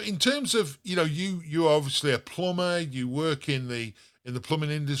it. So in terms of, you're obviously a plumber, you work in the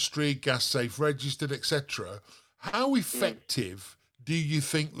plumbing industry, gas safe registered, etc. How effective do you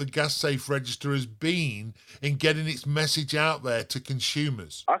think the gas safe register has been in getting its message out there to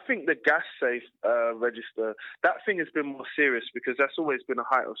consumers? I think the gas safe register, that thing has been more serious, because that's always been a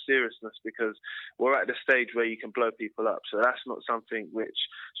height of seriousness, because we're at the stage where you can blow people up. So that's not something which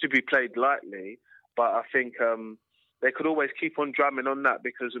should be played lightly. But I think they could always keep on drumming on that,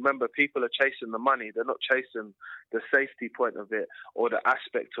 because remember, people are chasing the money. They're not chasing the safety point of it or the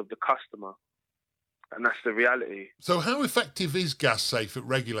aspect of the customer. And that's the reality. So how effective is gas safe at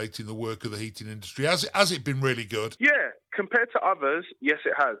regulating the work of the heating industry? Has it been really good? Yeah, compared to others, yes,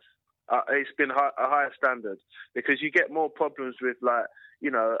 it has. It's been a higher standard, because you get more problems with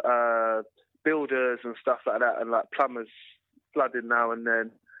builders and stuff like that, and like plumbers flooding now and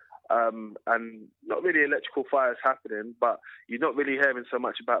then. And not really electrical fires happening, but you're not really hearing so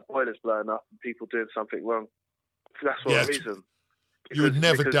much about boilers blowing up and people doing something wrong. That's for a reason. You would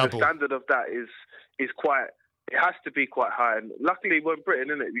never dabble. The standard of that is quite. It has to be quite high. And luckily, we're in Britain,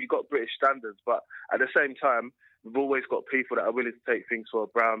 isn't it? We've got British standards, but at the same time, we've always got people that are willing to take things for a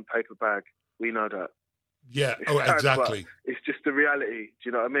brown paper bag. We know that. Yeah, exactly. It's just the reality. Do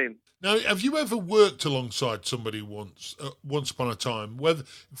you know what I mean? Now, have you ever worked alongside somebody once upon a time, whether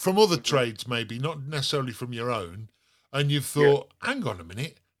from other trades maybe, not necessarily from your own, and you've thought, hang on a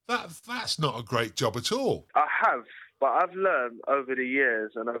minute, that's not a great job at all? I have, but I've learned over the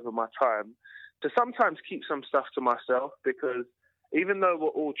years and over my time to sometimes keep some stuff to myself, because even though we're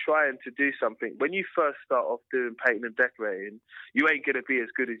all trying to do something, when you first start off doing painting and decorating, you ain't going to be as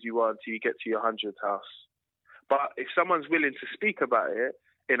good as you are until you get to your 100th house. But if someone's willing to speak about it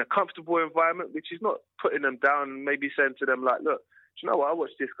in a comfortable environment, which is not putting them down and maybe saying to them like, look, do you know what? I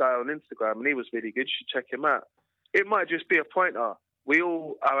watched this guy on Instagram and he was really good. You should check him out. It might just be a pointer. We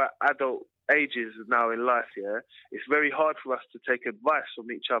all are at adult ages now in life, yeah? It's very hard for us to take advice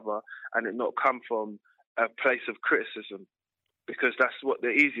from each other and it not come from a place of criticism, because that's what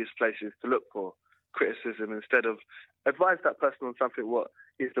the easiest place is to look for, criticism, instead of advise that person on something what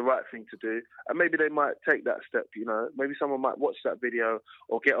is the right thing to do, and maybe they might take that step. Maybe someone might watch that video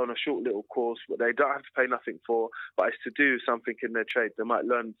or get on a short little course where they don't have to pay nothing for, but it's to do something in their trade. They might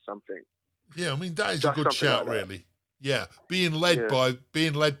learn something. Yeah, I mean, that is a good shout, like really. Yeah, being led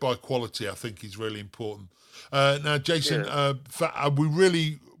by quality, I think, is really important. Now, Jason,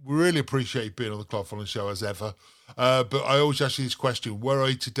 we really appreciate you being on the Clive Follen Show as ever. But I always ask you this question: where are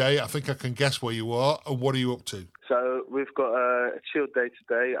you today? I think I can guess where you are, and what are you up to? So we've got a chilled day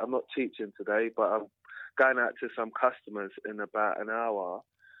today. I'm not teaching today, but I'm going out to some customers in about an hour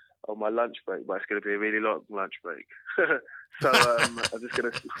on my lunch break. But it's going to be a really long lunch break. So I'm just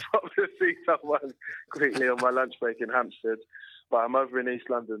going to stop to see someone quickly on my lunch break in Hampstead. But I'm over in East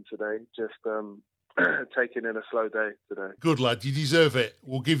London today, just taking in a slow day today. Good lad, you deserve it.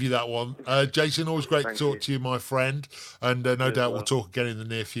 We'll give you that one. Jason, always great to talk to you, my friend, and no doubt we'll talk again in the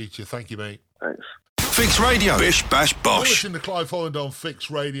near future. Thank you, mate. Thanks. Fix Radio. Bish, bash, You're bosh. listening to Clive Holland on Fix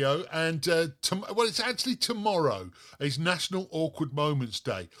Radio, and it's actually tomorrow is National Awkward Moments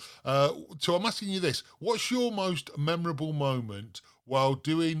Day. So I'm asking you this: what's your most memorable moment while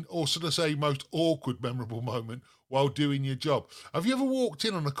doing, or should I say, most awkward memorable moment while doing your job? Have you ever walked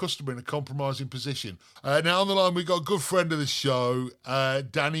in on a customer in a compromising position? Now on the line we've got a good friend of the show,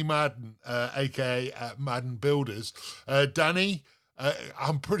 Danny Madden, aka Madden Builders. Danny.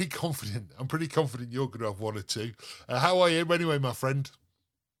 I'm pretty confident you're going to have one or two. How are you anyway, my friend?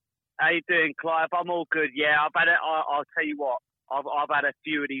 How you doing, Clive? I'm all good. Yeah, I'll tell you what. I've had a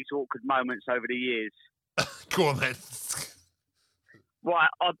few of these awkward moments over the years. Go on then. Right,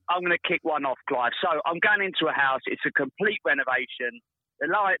 I'm going to kick one off, Clive. So I'm going into a house. It's a complete renovation. The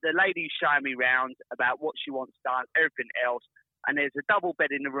lady's showing me round about what she wants done, everything else. And there's a double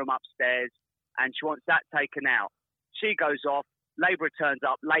bed in the room upstairs, and she wants that taken out. She goes off. Labourer turns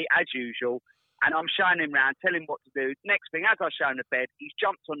up late as usual, and I'm showing him round, telling him what to do. Next thing, as I show him the bed, he's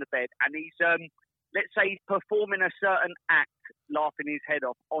jumped on the bed and he's, let's say he's performing a certain act, laughing his head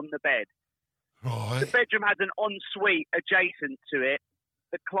off on the bed. Right. The bedroom has an ensuite adjacent to it.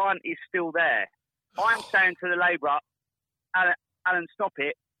 The client is still there. I'm saying to the labourer, Alan, stop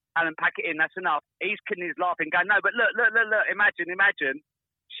it. Alan, pack it in, that's enough. He's kidding, he's laughing, going, no, but look, imagine.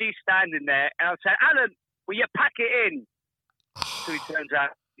 She's standing there, and I'm saying, Alan, will you pack it in? So he turns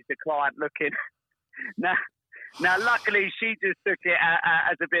out he's the client looking. Now, luckily, she just took it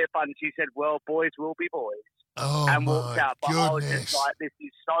as a bit of fun. She said, well, boys will be boys. Oh, and walked out. But goodness. I was just like, this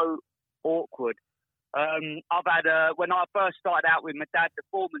is so awkward. I've had, when I first started out with my dad, the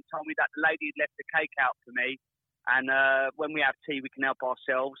foreman told me that the lady had left the cake out for me. And when we have tea, we can help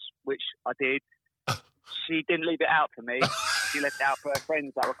ourselves, which I did. She didn't leave it out for me. She left it out for her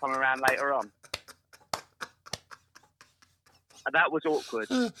friends that were coming around later on. That was awkward.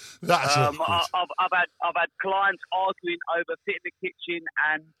 That's awkward. I've had clients arguing over fitting the kitchen,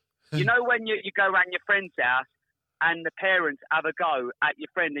 and you know when you go around your friend's house and the parents have a go at your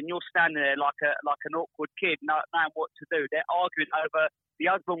friend, and you're standing there like an awkward kid, not knowing what to do. They're arguing over the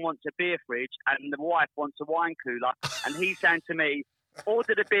husband wants a beer fridge and the wife wants a wine cooler, and he's saying to me,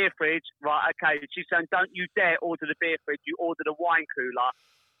 "Order the beer fridge." Right? Okay. She's saying, "Don't you dare order the beer fridge. You order the wine cooler,"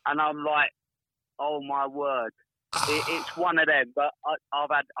 and I'm like, "Oh my word." It's one of them, but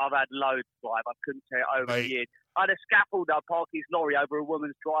I've had loads, Clive. I couldn't tell you over the years. I had a scaffolder park his lorry over a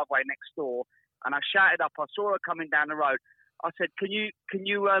woman's driveway next door, and I shouted up. I saw her coming down the road. I said, "Can you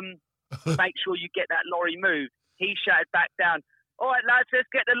make sure you get that lorry moved?" He shouted back down, "All right, lads, let's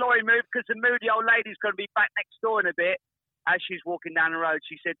get the lorry moved because the moody old lady's going to be back next door in a bit." As she's walking down the road,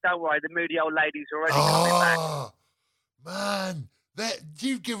 she said, "Don't worry, the moody old lady's already coming back." Man,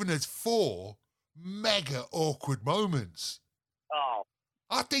 you've given us 4 mega awkward moments. Oh,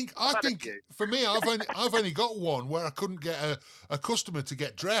 I think for me, I've only got one where I couldn't get a customer to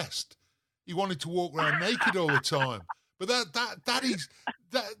get dressed. He wanted to walk around naked all the time. But that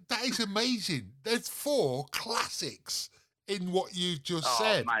is amazing. There's 4 classics in what you just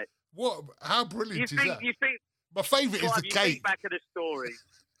said. Mate. How brilliant is that? You think my favourite is the you cake. Think back at the story.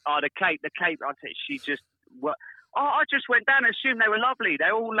 Oh, the cake. I said she just. I just went down and assumed they were lovely.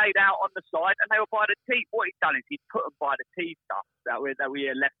 They all laid out on the side and they were by the tea. What he'd done is he'd put them by the tea stuff that we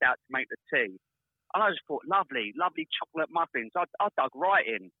left out to make the tea. And I just thought, lovely chocolate muffins. I dug right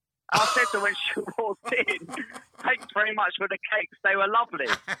in. And I said to her when she walked in, "Thanks very much for the cakes. They were lovely."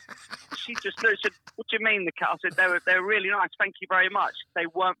 She just looked and said, "What do you mean the cake?" I said, they were really nice. Thank you very much. They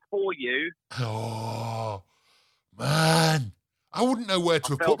weren't for you. Oh, man. I wouldn't know where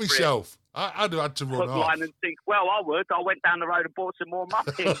to have put myself. I'd have had to run off. Line and think, well, I would. I went down the road and bought some more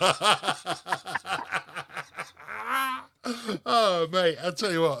muffins. Oh, mate, I'll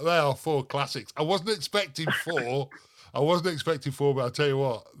tell you what, they are 4 classics. I wasn't expecting 4. But I'll tell you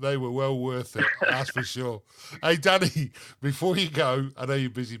what, they were well worth it. That's for sure. Hey, Danny, before you go, I know you're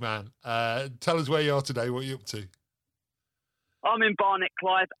a busy man. Tell us where you are today, what you're up to. I'm in Barnet,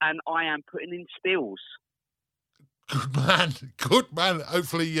 Clive, and I am putting in stills. Good man.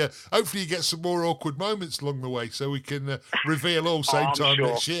 Hopefully you get some more awkward moments along the way so we can reveal all same time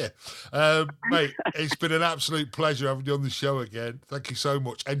next year. Mate, it's been an absolute pleasure having you on the show again. Thank you so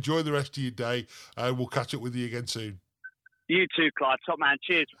much. Enjoy the rest of your day. We'll catch up with you again soon. You too, Clive. Top man.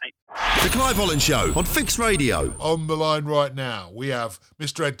 Cheers, mate. The Clive Holland Show on Fix Radio. On the line right now, we have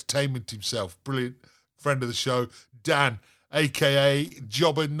Mr. Entertainment himself, brilliant friend of the show, Dan, a.k.a.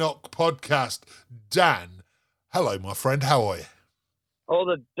 Job and Knock Podcast. Dan, hello, my friend. How are you? Oh,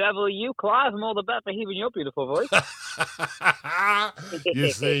 the devil you, Clive. I'm all the better for hearing your beautiful voice.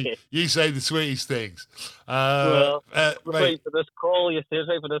 you say the sweetest things. Well, wait for this call. You see,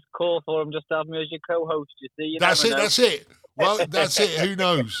 wait for this call for him just to have me as your co-host. You see, That's it. Well, that's it. Who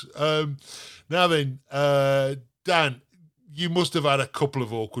knows? Now then, Dan, you must have had a couple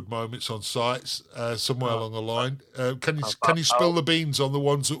of awkward moments on sites somewhere along the line. Can you spill the beans on the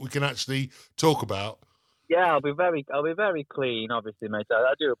ones that we can actually talk about? Yeah, I'll be very clean, obviously, mate.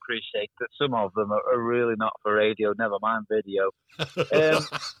 I do appreciate that some of them are really not for radio, never mind video.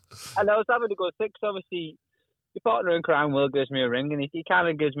 And I was having a good think, obviously, your partner in crime, Will, gives me a ring, and he kind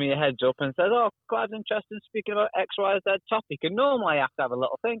of gives me a heads up and says, "Oh, Clive's interested in speaking about X, Y, Z topic." And normally I have to have a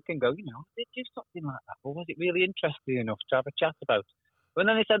little think and go, did you do something like that? Or was it really interesting enough to have a chat about? But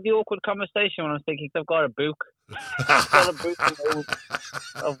then he said the awkward conversation when I was thinking, I've got a book. I've got a book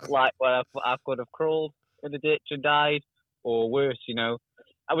of like where I could have crawled in the ditch and died, or worse,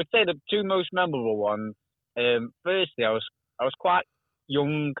 I would say the two most memorable ones. Firstly, I was quite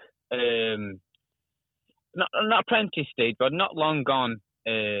young, not apprentice stage, but not long gone.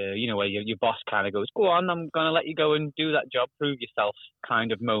 Where your boss kind of goes, "Go on, I'm gonna let you go and do that job, prove yourself,"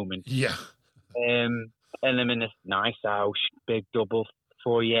 kind of moment. Yeah. And I'm in this nice house, big double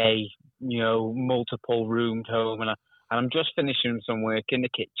foyer, multiple roomed home, and I'm just finishing some work in the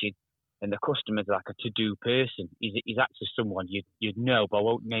kitchen. And the customer's like a to-do person. He's actually someone you'd know, but I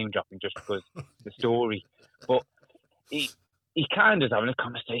won't name drop him just because the story. But he kind of having a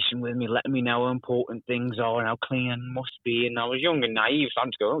conversation with me, letting me know how important things are and how clean I must be. And I was young and naive, so I'm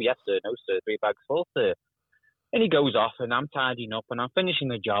just going, "Oh, yes, sir, no, sir, 3 bags full, sir." And he goes off, and I'm tidying up, and I'm finishing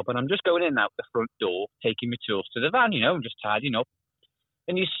the job, and I'm just going in and out the front door, taking my tools to the van, I'm just tidying up.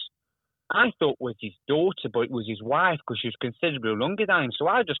 And I thought was his daughter, but it was his wife because she was considerably younger than him. So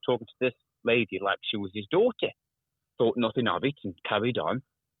I just talked to this lady like she was his daughter. Thought nothing of it and carried on.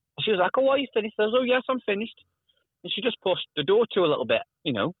 And she was like, "Oh, are you finished?" I was, "Oh, yes, I'm finished." And she just pushed the door to a little bit,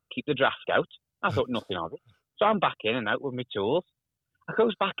 keep the draft out. I thought nothing of it. So I'm back in and out with my tools. I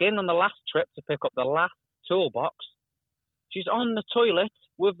goes back in on the last trip to pick up the last toolbox. She's on the toilet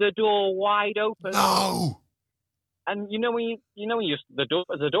with the door wide open. No! And when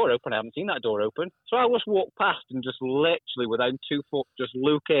the door open, I haven't seen that door open. So I just walked past and just literally within 2 foot just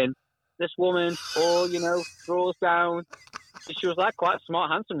look in. This woman, drawers down. And she was like quite a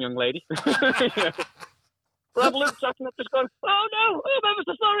smart, handsome young lady. But I've looked up and I've just gone, "Oh no, I'm ever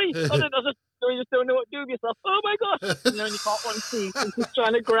so sorry." You just don't know what to do with yourself. Oh my gosh. And you can't want to see. And she's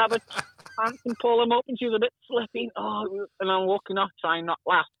trying to grab her pants and pull them up, and she was a bit slippy. And I'm walking off trying not to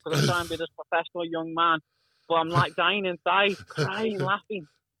laugh because I'm trying to be this professional young man. But I'm like dying inside, crying, laughing.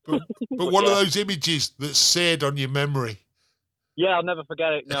 But one of those images that's seared on your memory. Yeah, I'll never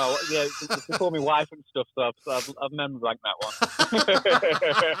forget it. No, yeah, they call me wife and stuff, so I've memory blanked that one.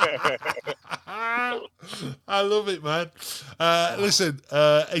 I love it, man. Listen,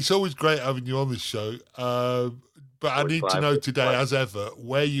 it's always great having you on this show. But I need to know today, as ever,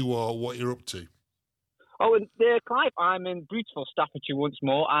 where you are, what you're up to. Oh, and Clive, I'm in beautiful Staffordshire once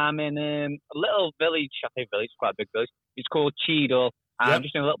more. I'm in a little village, I say village, quite a big village. It's called Cheadle. I'm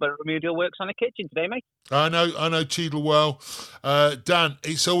just doing a little bit of remedial works on the kitchen today, mate. I know Cheadle well. Dan,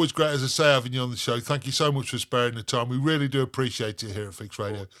 it's always great, as I say, having you on the show. Thank you so much for sparing the time. We really do appreciate it here at Fix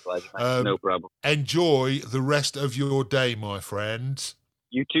Radio. No problem. Enjoy the rest of your day, my friend.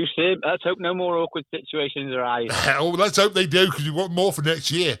 You too, Sim. Let's hope no more awkward situations arise. Let's hope they do, because we want more for next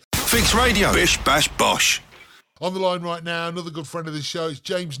year. Fix Radio. Bish, bash, bosh. On the line right now, another good friend of the show is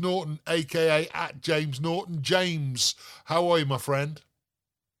James Norton, a.k.a. @James Norton. James, how are you, my friend?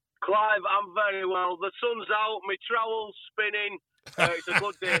 Clive, I'm very well. The sun's out, my trowel's spinning. It's a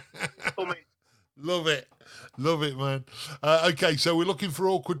good day for me. Love it, man. Okay, so we're looking for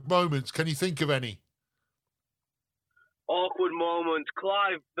awkward moments. Can you think of any? Awkward moments,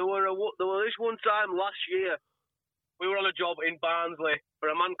 Clive. There was this one time last year. We were on a job in Barnsley for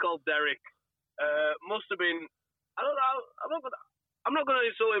a man called Derek. Must have been, I don't know. I'm not going to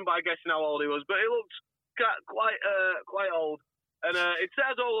insult him by guessing how old he was, but he looked quite old. And it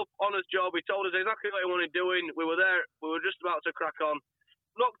says all up on his job. He told us exactly what he wanted doing. We were there. We were just about to crack on.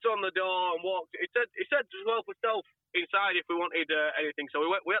 Knocked on the door and walked. He said to help himself inside if we wanted anything. So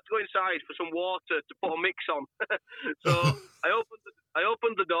we had to go inside for some water to put a mix on. So I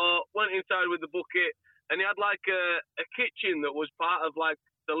opened the door, went inside with the bucket, and he had like a kitchen that was part of like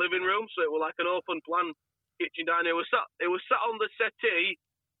the living room. So it was like an open plan kitchen down here. It was sat on the settee.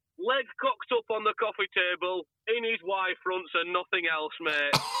 Leg cocked up on the coffee table, in his Y fronts and nothing else,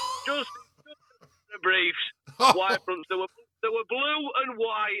 mate. just the briefs, Y fronts. They were blue and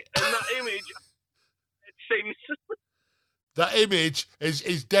white, and that image since. That image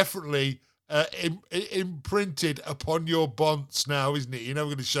is definitely imprinted upon your bonds now, isn't it? You're never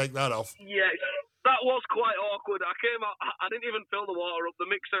going to shake that off. Yeah, that was quite awkward. I came out, I didn't even fill the water up. The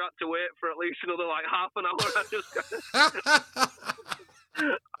mixer had to wait for at least another like half an hour. I just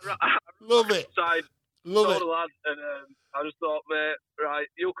Love it. Love it. The lad, and I just thought, mate, right,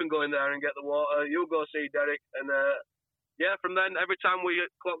 you can go in there and get the water. You go see Derek, and yeah, from then every time we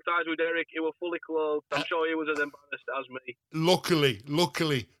clocked eyes with Derek, he was fully clothed. I'm sure he was as embarrassed as me.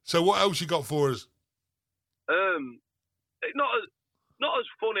 Luckily. So what else you got for us? Not as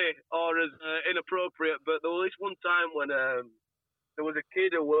funny or as inappropriate, but there was this one time when there was a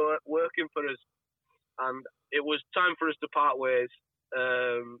kid who were working for us, and it was time for us to part ways.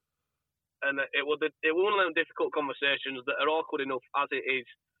 And it was one of them difficult conversations that are awkward enough as it is.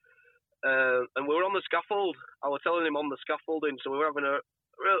 And we were on the scaffold. I was telling him on the scaffolding, so we were having a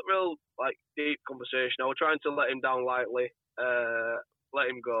real like deep conversation. I was trying to let him down lightly, let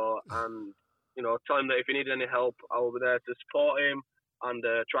him go, and tell him that if he needed any help, I will be there to support him and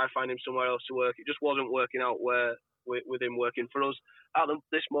try to find him somewhere else to work. It just wasn't working out with him working for us at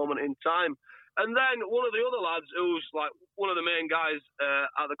this moment in time. And then one of the other lads, who's like one of the main guys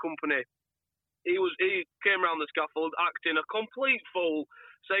at the company, he came around the scaffold acting a complete fool,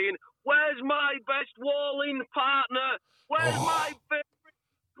 saying, "Where's my best walling partner? Where's my favourite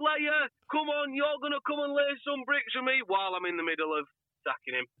player? Come on, you're going to come and lay some bricks for me," while I'm in the middle of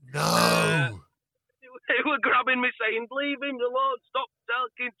sacking him. No! They were grabbing me saying, "Leave him alone, stop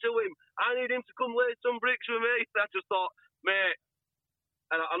talking to him. I need him to come lay some bricks for me." I just thought, mate,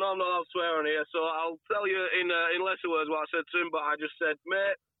 and I know I'm not allowed to swear on here, so I'll tell you in lesser words what I said to him, but I just said,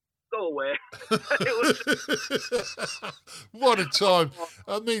 "Mate, go away." What a time!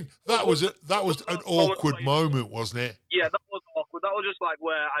 I mean, that was an awkward moment, wasn't it? Yeah, that was awkward. That was just like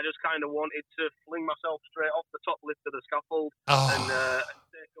where I just kind of wanted to fling myself straight off the top lift of the scaffold and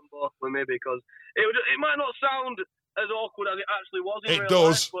take them both with me, because it might not sound as awkward as it actually was in real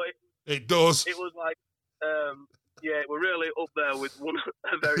life, but it does. It was like, yeah, we're really up there with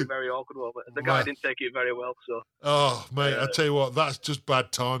a very, very awkward moment. The guy didn't take it very well, so. Oh, mate, I tell you what, that's just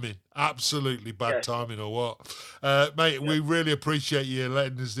bad timing. Absolutely bad timing, or what, mate? We really appreciate you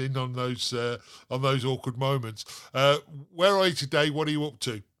letting us in on those awkward moments. Where are you today? What are you up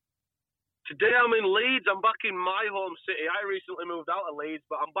to? Today I'm in Leeds. I'm back in my home city. I recently moved out of Leeds,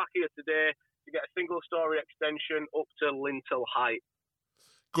 but I'm back here today to get a single-story extension up to Lintel Height.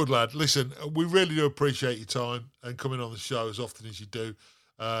 Good lad. Listen, we really do appreciate your time and coming on the show as often as you do.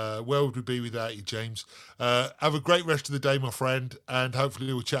 Where would we be without you, James? Have a great rest of the day, my friend, and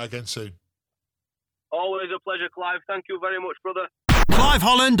hopefully we'll chat again soon. Always a pleasure, Clive. Thank you very much, brother. Clive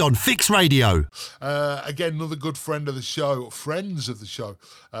Holland on Fix Radio. Again, another good friend of the show, friends of the show.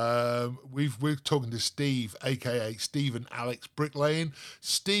 We're talking to Steve, a.k.a. Steve and Alex Bricklaying.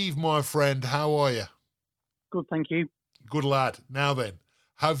 Steve, my friend, how are you? Good, thank you. Good lad. Now then,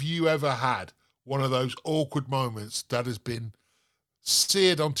 have you ever had one of those awkward moments that has been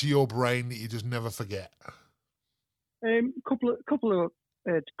seared onto your brain that you just never forget? Couple of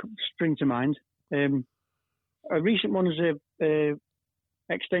spring to mind. A recent one is a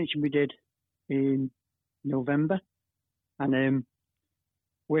extension we did in November, and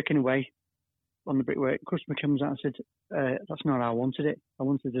working away on the brickwork. Customer comes out and said, "That's not how I wanted it. I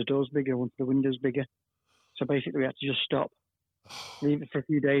wanted the doors bigger. I wanted the windows bigger." So basically, we had to just stop, leave it for a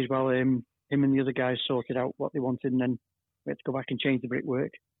few days while him and the other guys sorted out what they wanted, and then we had to go back and change the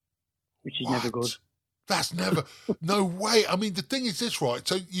brickwork, which is never good. That's never, no way. I mean, the thing is this, right?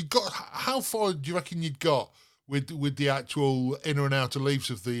 So you got, how far do you reckon you'd got with the actual inner and outer leaves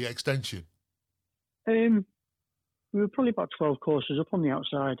of the extension? We were probably about 12 courses up on the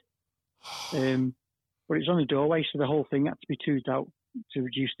outside, but it's on the doorway, so the whole thing had to be toothed out to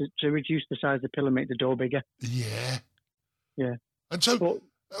reduce the size of the pillar, make the door bigger. Yeah. And so,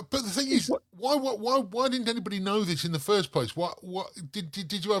 but the thing is, why didn't anybody know this in the first place? What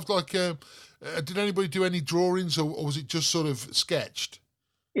did you have like? Did anybody do any drawings, or was it just sort of sketched?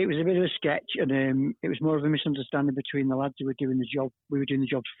 It was a bit of a sketch, and it was more of a misunderstanding between the lads who were doing the job, we were doing the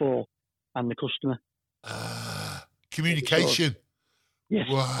jobs for, and the customer. Communication. Yes.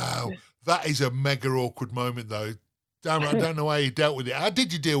 Wow, yes. That is a mega awkward moment, though. Damn, I don't know how you dealt with it. How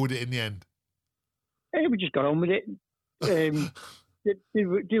did you deal with it in the end? We just got on with it. Do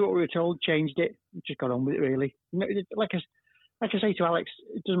what we were told, changed it, just got on with it, really. Like I say to Alex,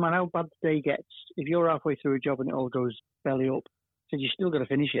 it doesn't matter how bad the day gets. If you're halfway through a job and it all goes belly up, so you still got to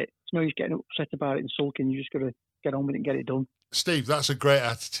finish it. It's no use getting upset about it and sulking. You just got to get on with it and get it done. Steve, that's a great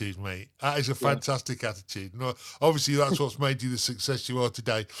attitude, mate. That is a fantastic attitude. No, obviously, that's what's made you the success you are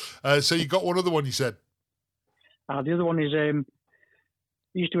today. So you got one other one, you said? The other one is I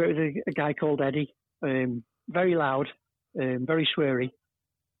used to work with a guy called Eddie. Very loud, very sweary.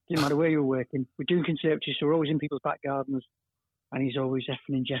 Didn't matter where you were working. We're doing conservatories, so we're always in people's back gardens, and he's always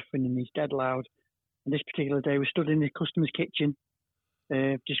effing and jeffing, and he's dead loud. And this particular day, we stood in the customer's kitchen,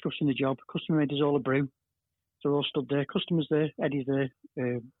 discussing the job. Customer made us all a brew, so we're all stood there. Customer's there, Eddie's there,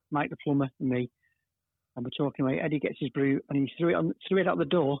 Mike the plumber, and me, and we're talking away. Eddie gets his brew, and he threw it out the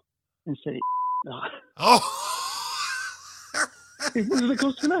door and said, It was the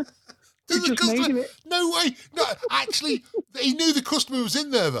customer. No way. No, actually, he knew the customer was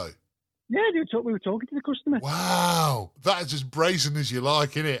in there, though. Yeah, we were talking to the customer. Wow. That is as brazen as you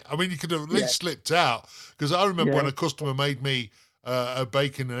like, isn't it? I mean, you could have at least slipped out. Because I remember when a customer made me a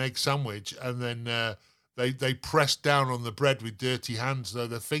bacon and egg sandwich, and then they pressed down on the bread with dirty hands, so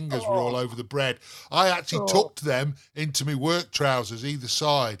their fingers were all over the bread. I actually tucked them into my work trousers either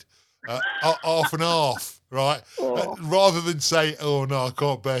side, half and half. Right, rather than say, "Oh no, I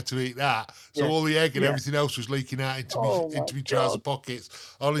can't bear to eat that." So all the egg and everything else was leaking out into my trouser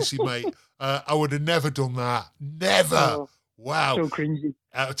pockets. Honestly, mate, I would have never done that. Never. Wow. So cringy.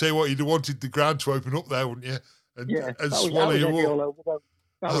 I'll tell you what, you'd have wanted the ground to open up there, wouldn't you? And swallow you up.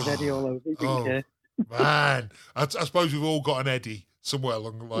 That was Eddie all over. He didn't care. Man, I suppose we've all got an Eddie somewhere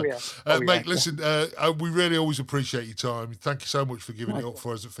along the line. Mate, listen, we really always appreciate your time. Thank you so much for giving it up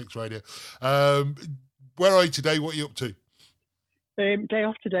for us at Fix Radio. Where are you today? What are you up to? Day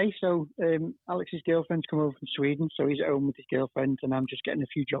off today. So Alex's girlfriend's come over from Sweden, so he's at home with his girlfriend, and I'm just getting a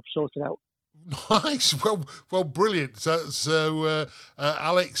few jobs sorted out. Nice. Well, brilliant. So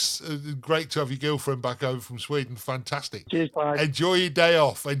Alex, great to have your girlfriend back over from Sweden. Fantastic. Cheers, bye. Enjoy your day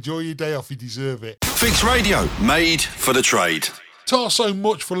off. You deserve it. Fix Radio, made for the trade. Tar so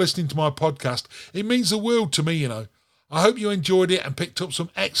much for listening to my podcast. It means the world to me, you know. I hope you enjoyed it and picked up some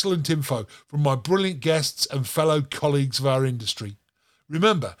excellent info from my brilliant guests and fellow colleagues of our industry.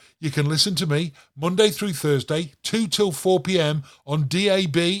 Remember, you can listen to me Monday through Thursday, 2 till 4 p.m. on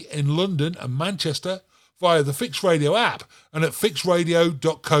DAB in London and Manchester via the Fix Radio app and at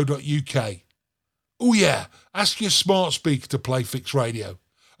fixradio.co.uk. Oh yeah, ask your smart speaker to play Fix Radio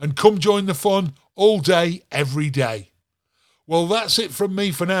and come join the fun all day, every day. Well, that's it from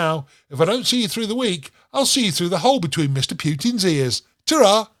me for now. If I don't see you through the week, I'll see you through the hole between Mr. Putin's ears.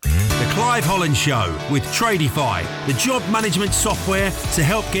 Ta-ra! The Clive Holland Show with Tradify, the job management software to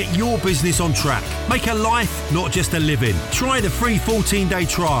help get your business on track. Make a life, not just a living. Try the free 14-day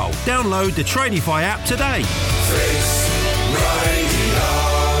trial. Download the Tradify app today.